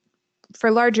 So for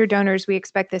larger donors, we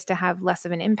expect this to have less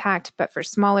of an impact, but for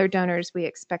smaller donors, we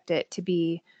expect it to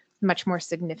be much more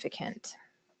significant.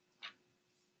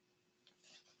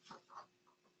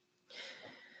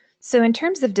 So in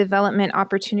terms of development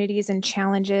opportunities and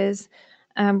challenges,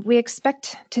 we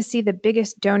expect to see the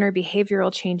biggest donor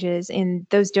behavioral changes in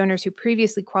those donors who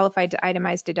previously qualified to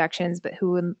itemize deductions, but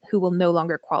who will no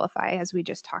longer qualify, as we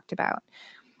just talked about.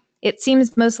 It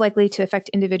seems most likely to affect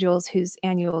individuals whose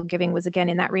annual giving was again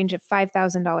in that range of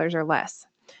 $5,000 or less.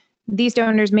 These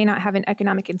donors may not have an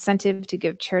economic incentive to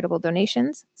give charitable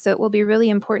donations, so it will be really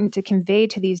important to convey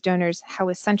to these donors how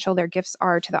essential their gifts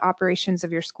are to the operations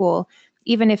of your school,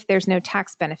 even if there's no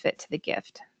tax benefit to the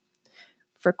gift.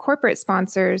 For corporate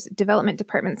sponsors, development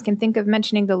departments can think of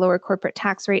mentioning the lower corporate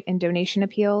tax rate and donation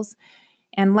appeals,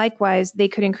 and likewise, they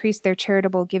could increase their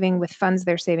charitable giving with funds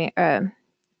they're saving.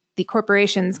 The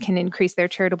corporations can increase their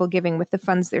charitable giving with the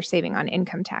funds they're saving on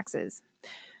income taxes.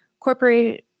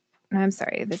 I'm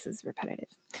sorry, this is repetitive.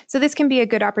 So this can be a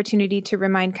good opportunity to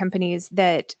remind companies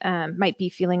that might be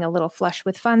feeling a little flush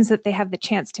with funds that they have the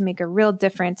chance to make a real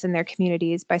difference in their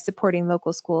communities by supporting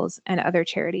local schools and other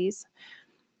charities.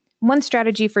 One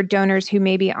strategy for donors who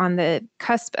may be on the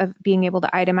cusp of being able to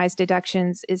itemize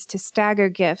deductions is to stagger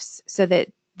gifts so that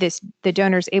the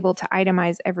donor is able to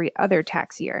itemize every other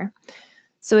tax year.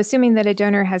 So assuming that a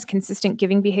donor has consistent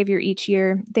giving behavior each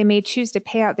year, they may choose to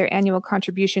pay out their annual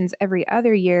contributions every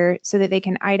other year so that they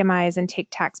can itemize and take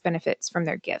tax benefits from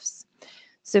their gifts.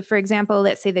 So for example,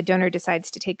 let's say the donor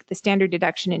decides to take the standard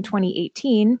deduction in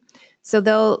 2018. So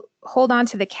they'll hold on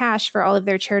to the cash for all of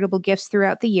their charitable gifts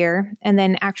throughout the year and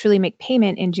then actually make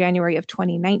payment in January of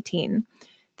 2019.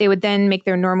 They would then make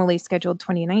their normally scheduled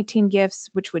 2019 gifts,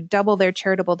 which would double their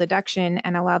charitable deduction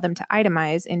and allow them to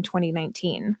itemize in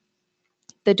 2019.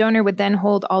 The donor would then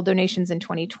hold all donations in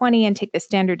 2020 and take the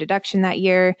standard deduction that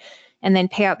year, and then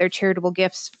pay out their charitable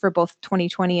gifts for both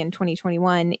 2020 and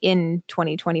 2021 in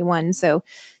 2021. So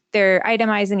they're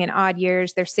itemizing in odd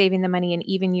years, they're saving the money in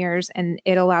even years, and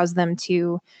it allows them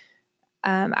to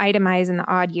itemize in the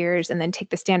odd years and then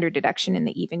take the standard deduction in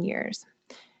the even years.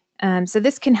 So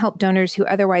this can help donors who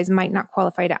otherwise might not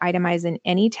qualify to itemize in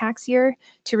any tax year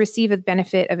to receive a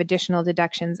benefit of additional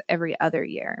deductions every other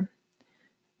year.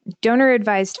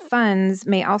 Donor-advised funds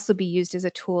may also be used as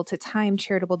a tool to time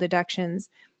charitable deductions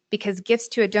because gifts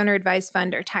to a donor-advised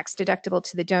fund are tax deductible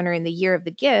to the donor in the year of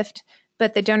the gift,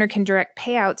 but the donor can direct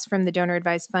payouts from the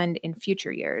donor-advised fund in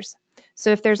future years. So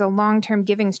if there's a long-term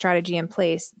giving strategy in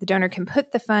place, the donor can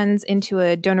put the funds into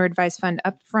a donor-advised fund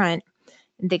up front,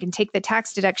 and they can take the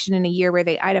tax deduction in a year where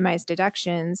they itemize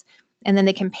deductions, and then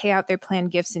they can pay out their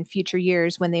planned gifts in future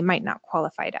years when they might not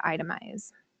qualify to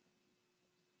itemize.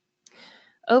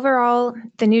 Overall,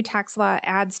 the new tax law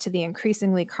adds to the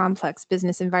increasingly complex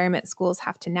business environment schools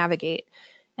have to navigate.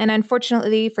 And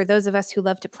unfortunately, for those of us who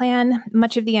love to plan,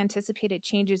 much of the anticipated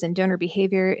changes in donor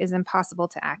behavior is impossible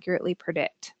to accurately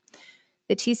predict.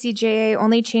 The TCJA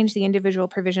only changed the individual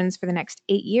provisions for the next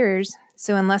 8 years,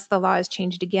 so unless the law is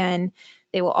changed again,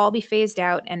 they will all be phased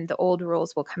out and the old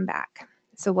rules will come back.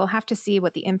 So we'll have to see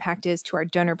what the impact is to our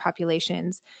donor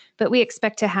populations, but we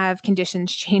expect to have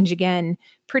conditions change again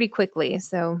pretty quickly.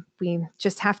 So we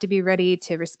just have to be ready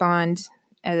to respond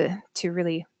to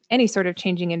really any sort of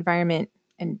changing environment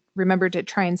and remember to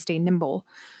try and stay nimble.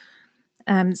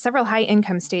 Several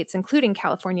high-income states, including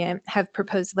California, have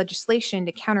proposed legislation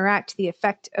to counteract the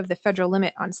effect of the federal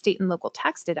limit on state and local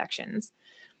tax deductions.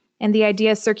 And the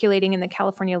idea circulating in the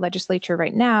California legislature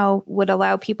right now would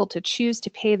allow people to choose to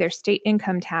pay their state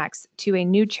income tax to a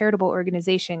new charitable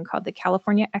organization called the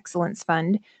California Excellence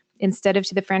Fund instead of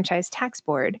to the Franchise Tax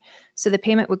Board. So the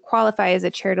payment would qualify as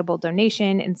a charitable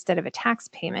donation instead of a tax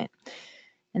payment.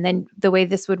 And then the way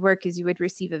this would work is you would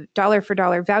receive a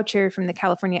dollar-for-dollar voucher from the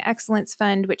California Excellence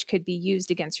Fund, which could be used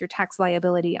against your tax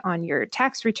liability on your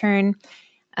tax return.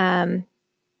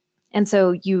 And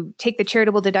so you take the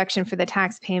charitable deduction for the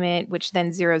tax payment, which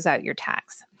then zeroes out your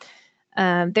tax.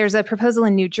 There's a proposal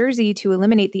in New Jersey to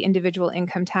eliminate the individual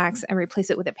income tax and replace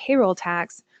it with a payroll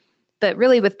tax. But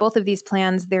really, with both of these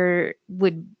plans, there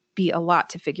would be a lot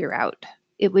to figure out.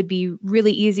 It would be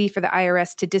really easy for the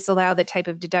IRS to disallow the type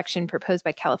of deduction proposed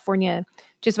by California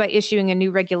just by issuing a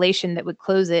new regulation that would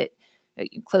close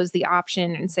the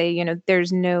option and say, you know,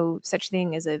 there's no such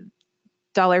thing as a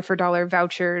dollar-for-dollar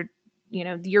voucher. You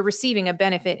know, you're receiving a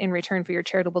benefit in return for your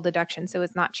charitable deduction, so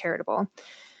it's not charitable.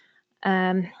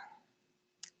 And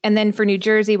then for New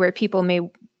Jersey, where people may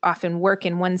often work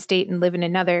in one state and live in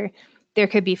another, there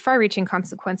could be far-reaching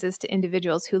consequences to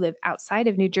individuals who live outside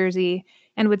of New Jersey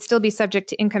and would still be subject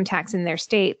to income tax in their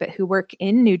state, but who work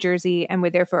in New Jersey and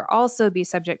would therefore also be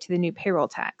subject to the new payroll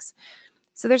tax.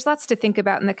 So there's lots to think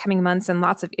about in the coming months and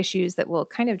lots of issues that we'll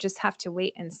kind of just have to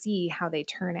wait and see how they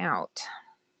turn out.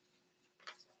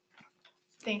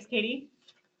 Thanks, Katie.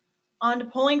 On to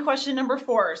polling question number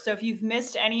 4. So if you've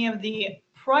missed any of the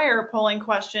prior polling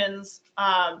questions,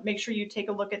 make sure you take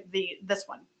a look at this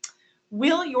one.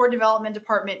 Will your development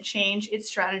department change its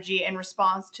strategy in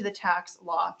response to the tax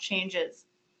law changes?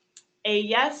 A,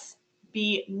 yes,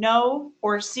 B, no,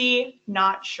 or C,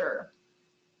 not sure.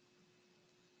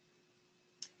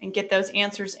 And get those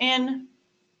answers in.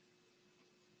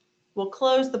 We'll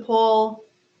close the poll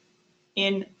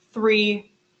in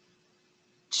 3,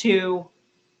 2,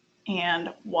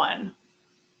 and 1.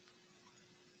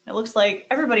 It looks like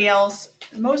everybody else,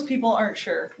 most people aren't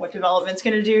sure what development's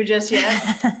going to do just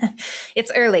yet.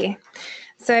 It's early.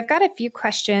 So I've got a few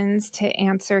questions to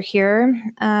answer here.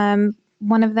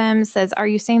 One of them says, are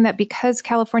you saying that because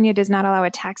California does not allow a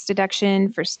tax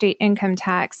deduction for state income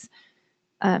tax,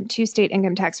 to state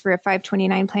income tax for a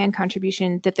 529 plan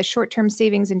contribution, that the short-term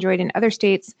savings enjoyed in other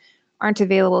states aren't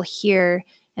available here,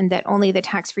 and that only the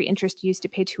tax-free interest used to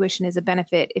pay tuition is a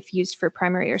benefit if used for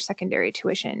primary or secondary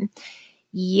tuition.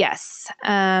 Yes,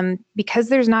 because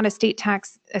there's not a state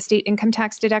income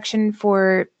tax deduction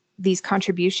for these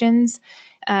contributions,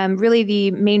 really the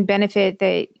main benefit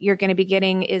that you're going to be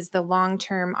getting is the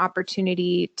long-term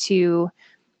opportunity to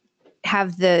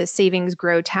have the savings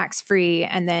grow tax-free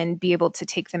and then be able to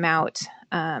take them out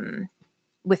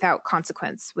without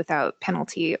consequence, without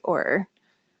penalty, or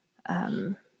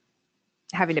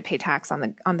having to pay tax on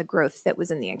the growth that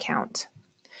was in the account.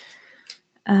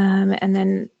 And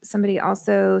then somebody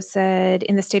also said,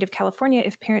 in the state of California,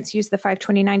 if parents use the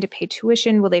 529 to pay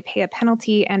tuition, will they pay a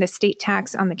penalty and a state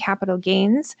tax on the capital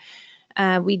gains?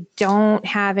 We don't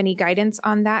have any guidance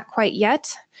on that quite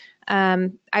yet.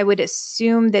 I would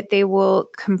assume that they will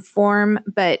conform,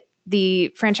 but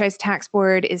the Franchise Tax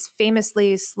Board is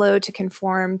famously slow to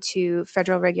conform to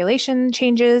federal regulation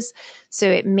changes, so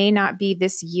it may not be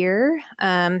this year.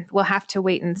 We'll have to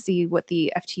wait and see what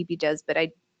the FTB does, but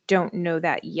I don't know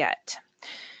that yet.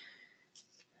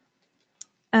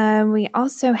 We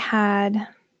also had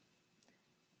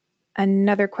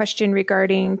another question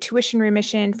regarding tuition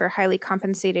remission for highly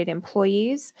compensated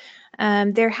employees.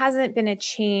 There hasn't been a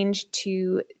change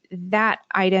to that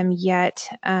item yet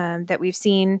that we've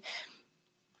seen.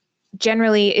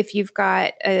 Generally, if you've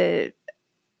got a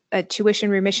tuition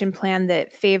remission plan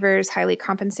that favors highly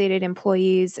compensated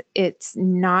employees, it's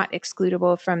not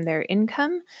excludable from their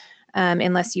income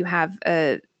unless you have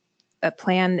a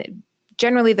plan.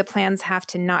 Generally, the plans have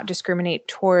to not discriminate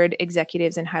toward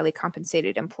executives and highly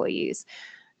compensated employees.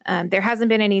 There hasn't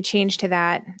been any change to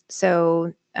that.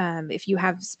 So if you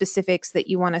have specifics that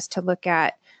you want us to look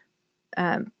at,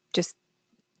 just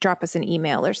drop us an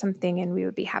email or something and we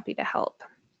would be happy to help.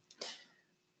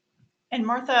 And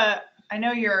Martha, I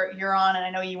know you're on, and I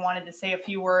know you wanted to say a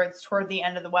few words toward the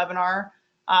end of the webinar.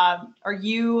 Are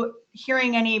you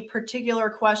hearing any particular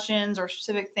questions or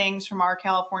specific things from our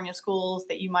California schools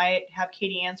that you might have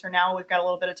Katie answer now? We've got a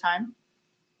little bit of time.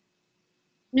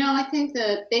 No, I think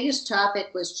the biggest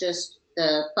topic was just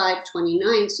the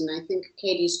 529s, and I think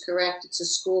Katie's correct. It's a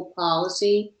school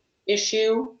policy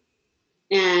issue.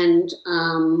 And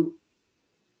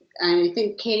I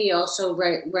think Katie also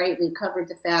rightly covered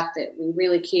the fact that we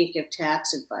really can't give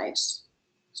tax advice.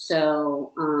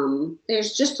 So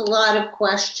there's just a lot of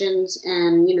questions,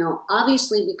 and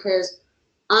obviously because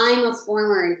I'm a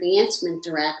former advancement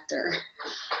director,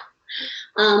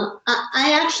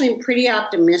 I actually am pretty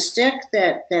optimistic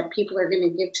that people are going to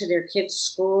give to their kids'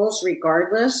 schools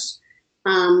regardless.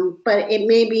 But it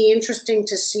may be interesting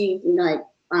to see,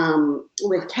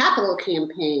 with capital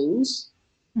campaigns,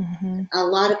 a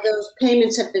lot of those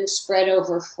payments have been spread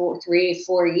over 3 to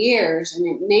 4 years, and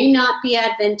it may not be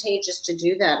advantageous to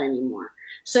do that anymore.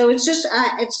 So it's just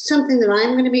it's something that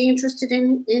I'm going to be interested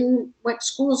in what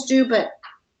schools do. But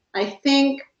I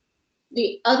think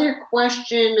the other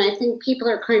question, I think people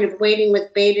are kind of waiting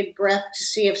with bated breath to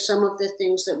see if some of the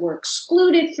things that were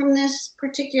excluded from this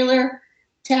particular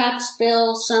tax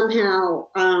bill somehow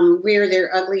rear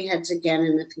their ugly heads again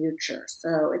in the future.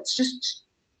 So it's just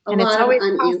a lot of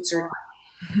unanswered.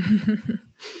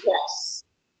 Yes,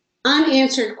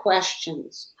 unanswered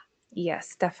questions.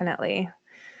 Yes, definitely.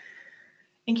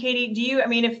 And Katie, do you,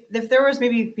 if there was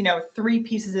maybe, 3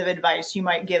 pieces of advice you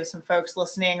might give some folks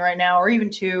listening right now, or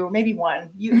even 2, maybe 1,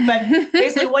 but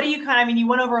basically what do you you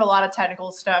went over a lot of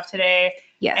technical stuff today.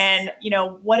 Yes. And,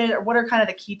 what are kind of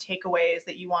the key takeaways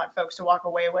that you want folks to walk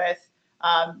away with?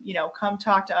 Come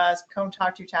talk to us, come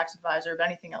talk to your tax advisor, but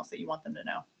anything else that you want them to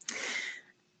know?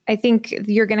 I think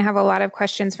you're going to have a lot of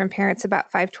questions from parents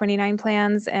about 529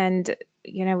 plans. And,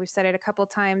 we've said it a couple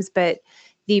times, but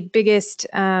the biggest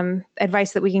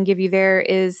advice that we can give you there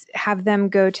is have them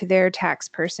go to their tax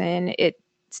person.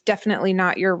 It's definitely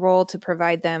not your role to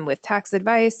provide them with tax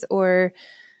advice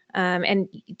and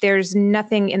there's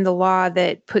nothing in the law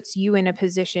that puts you in a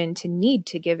position to need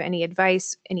to give any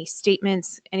advice, any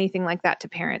statements, anything like that to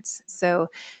parents. So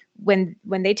when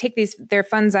they take their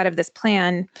funds out of this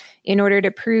plan, in order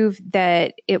to prove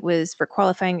that it was for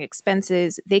qualifying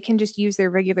expenses, they can just use their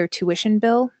regular tuition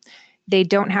bill. They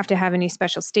don't have to have any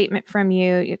special statement from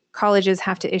you. Colleges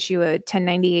have to issue a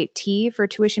 1098-T for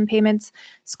tuition payments.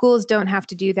 Schools don't have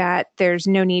to do that. There's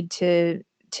no need to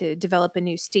develop a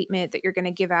new statement that you're going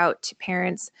to give out to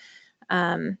parents.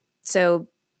 So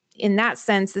in that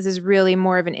sense, this is really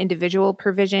more of an individual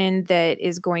provision that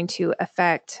is going to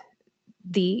affect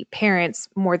the parents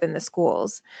more than the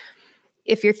schools.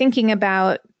 If you're thinking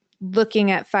about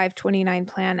looking at 529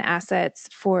 plan assets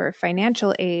for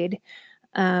financial aid,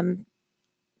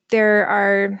 There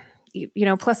are,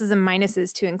 pluses and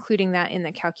minuses to including that in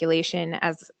the calculation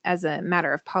as a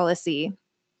matter of policy.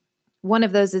 One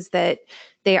of those is that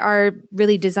they are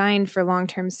really designed for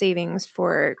long-term savings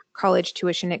for college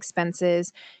tuition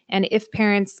expenses. And if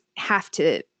parents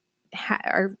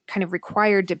are kind of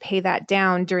required to pay that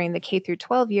down during the K through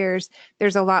 12 years,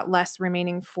 there's a lot less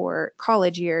remaining for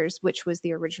college years, which was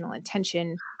the original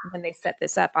intention when they set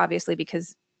this up, obviously,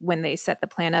 because when they set the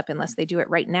plan up, unless they do it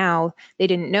right now, they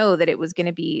didn't know that it was going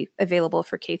to be available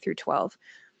for K through 12.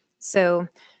 So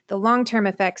the long-term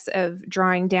effects of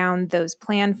drawing down those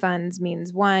plan funds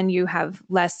means, one, you have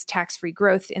less tax-free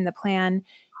growth in the plan,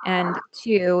 and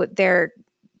two, they're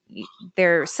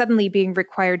suddenly being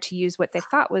required to use what they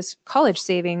thought was college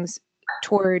savings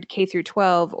toward K through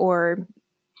 12, or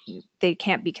they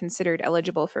can't be considered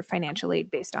eligible for financial aid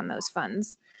based on those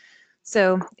funds.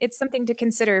 So it's something to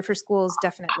consider for schools,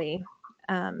 definitely.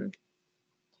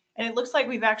 And it looks like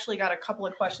we've actually got a couple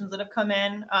of questions that have come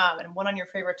in, and one on your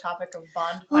favorite topic of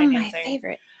bond financing. My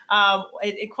favorite.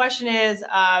 A question is,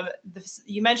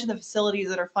 you mentioned the facilities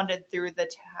that are funded through the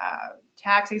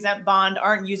tax-exempt bond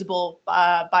aren't usable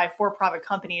by for-profit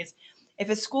companies. If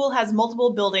a school has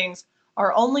multiple buildings,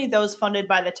 are only those funded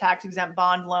by the tax-exempt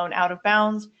bond loan out of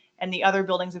bounds, and the other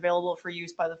buildings available for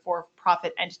use by the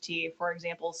for-profit entity, for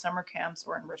example, summer camps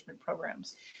or enrichment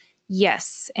programs?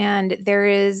 Yes, and there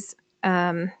is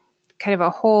kind of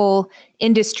a whole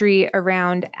industry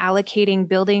around allocating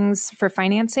buildings for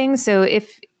financing. So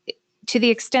if, to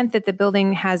the extent that the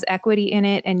building has equity in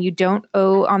it and you don't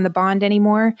owe on the bond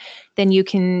anymore, then you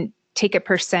can take a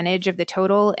percentage of the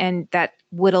total, and that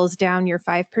whittles down your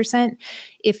 5%.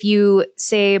 If you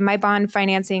say my bond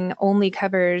financing only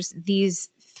covers these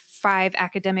 5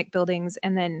 academic buildings,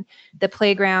 and then the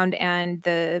playground and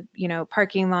the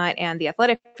parking lot and the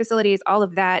athletic facilities, all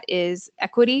of that is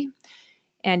equity,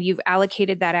 and you've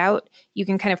allocated that out, you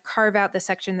can kind of carve out the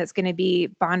section that's going to be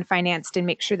bond financed and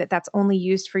make sure that that's only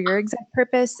used for your exact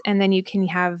purpose. And then you can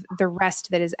have the rest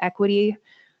that is equity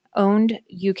owned,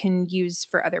 you can use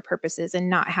for other purposes and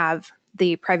not have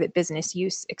the private business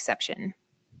use exception.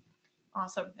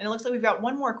 Awesome. And it looks like we've got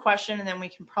one more question, and then we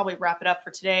can probably wrap it up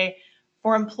for today.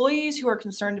 For employees who are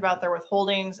concerned about their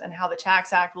withholdings and how the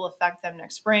Tax Act will affect them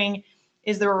next spring,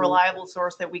 is there a reliable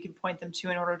source that we can point them to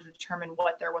in order to determine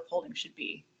what their withholding should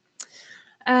be?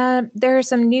 There are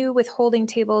some new withholding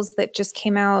tables that just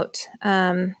came out.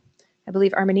 I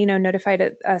believe Armanino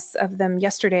notified us of them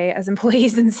yesterday as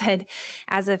employees and said,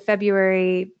 as of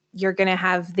February, you're going to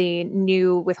have the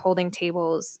new withholding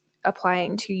tables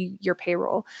applying to your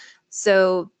payroll.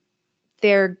 So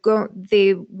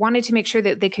they wanted to make sure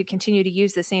that they could continue to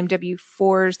use the same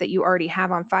W-4s that you already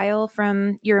have on file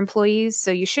from your employees.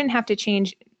 So you shouldn't have to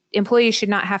change. Employees should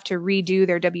not have to redo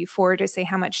their W-4 to say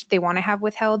how much they want to have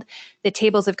withheld. The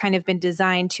tables have kind of been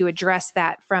designed to address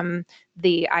that from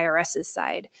the IRS's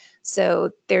side. So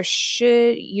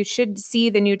you should see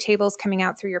the new tables coming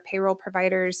out through your payroll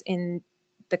providers in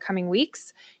the coming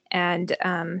weeks. And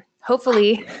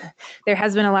hopefully, there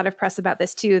has been a lot of press about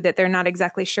this too, that they're not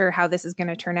exactly sure how this is going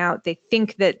to turn out. They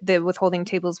think that the withholding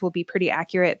tables will be pretty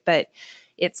accurate, but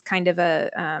it's kind of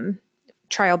a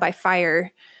trial by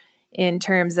fire in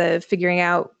terms of figuring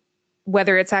out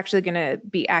whether it's actually going to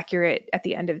be accurate at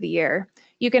the end of the year.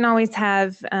 You can always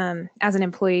have, as an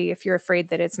employee, if you're afraid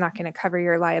that it's not going to cover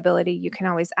your liability, you can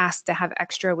always ask to have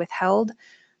extra withheld.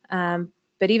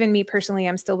 But even me personally,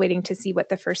 I'm still waiting to see what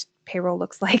the first payroll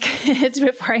looks like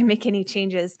before I make any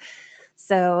changes.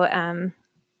 So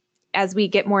as we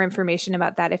get more information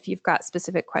about that, if you've got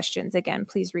specific questions, again,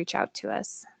 please reach out to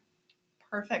us.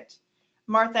 Perfect.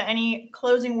 Martha, any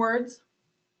closing words?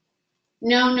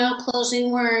 No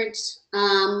closing words.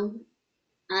 I'm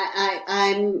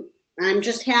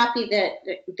just happy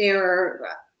that there are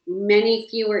many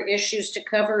fewer issues to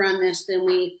cover on this than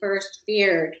we first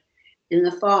feared in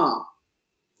the fall.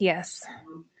 Yes.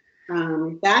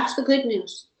 That's the good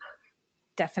news.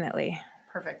 Definitely.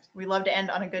 Perfect. We love to end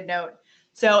on a good note.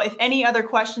 So if any other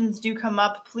questions do come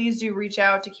up, please do reach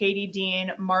out to Katie,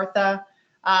 Dean, Martha.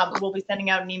 We'll be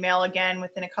sending out an email again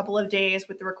within a couple of days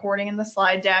with the recording and the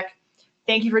slide deck.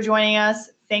 Thank you for joining us.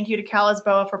 Thank you to Cal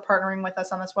Lisboa for partnering with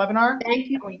us on this webinar. Thank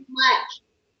you so much.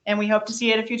 And we hope to see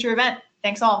you at a future event.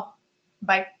 Thanks all.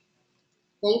 Bye.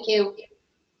 Thank you.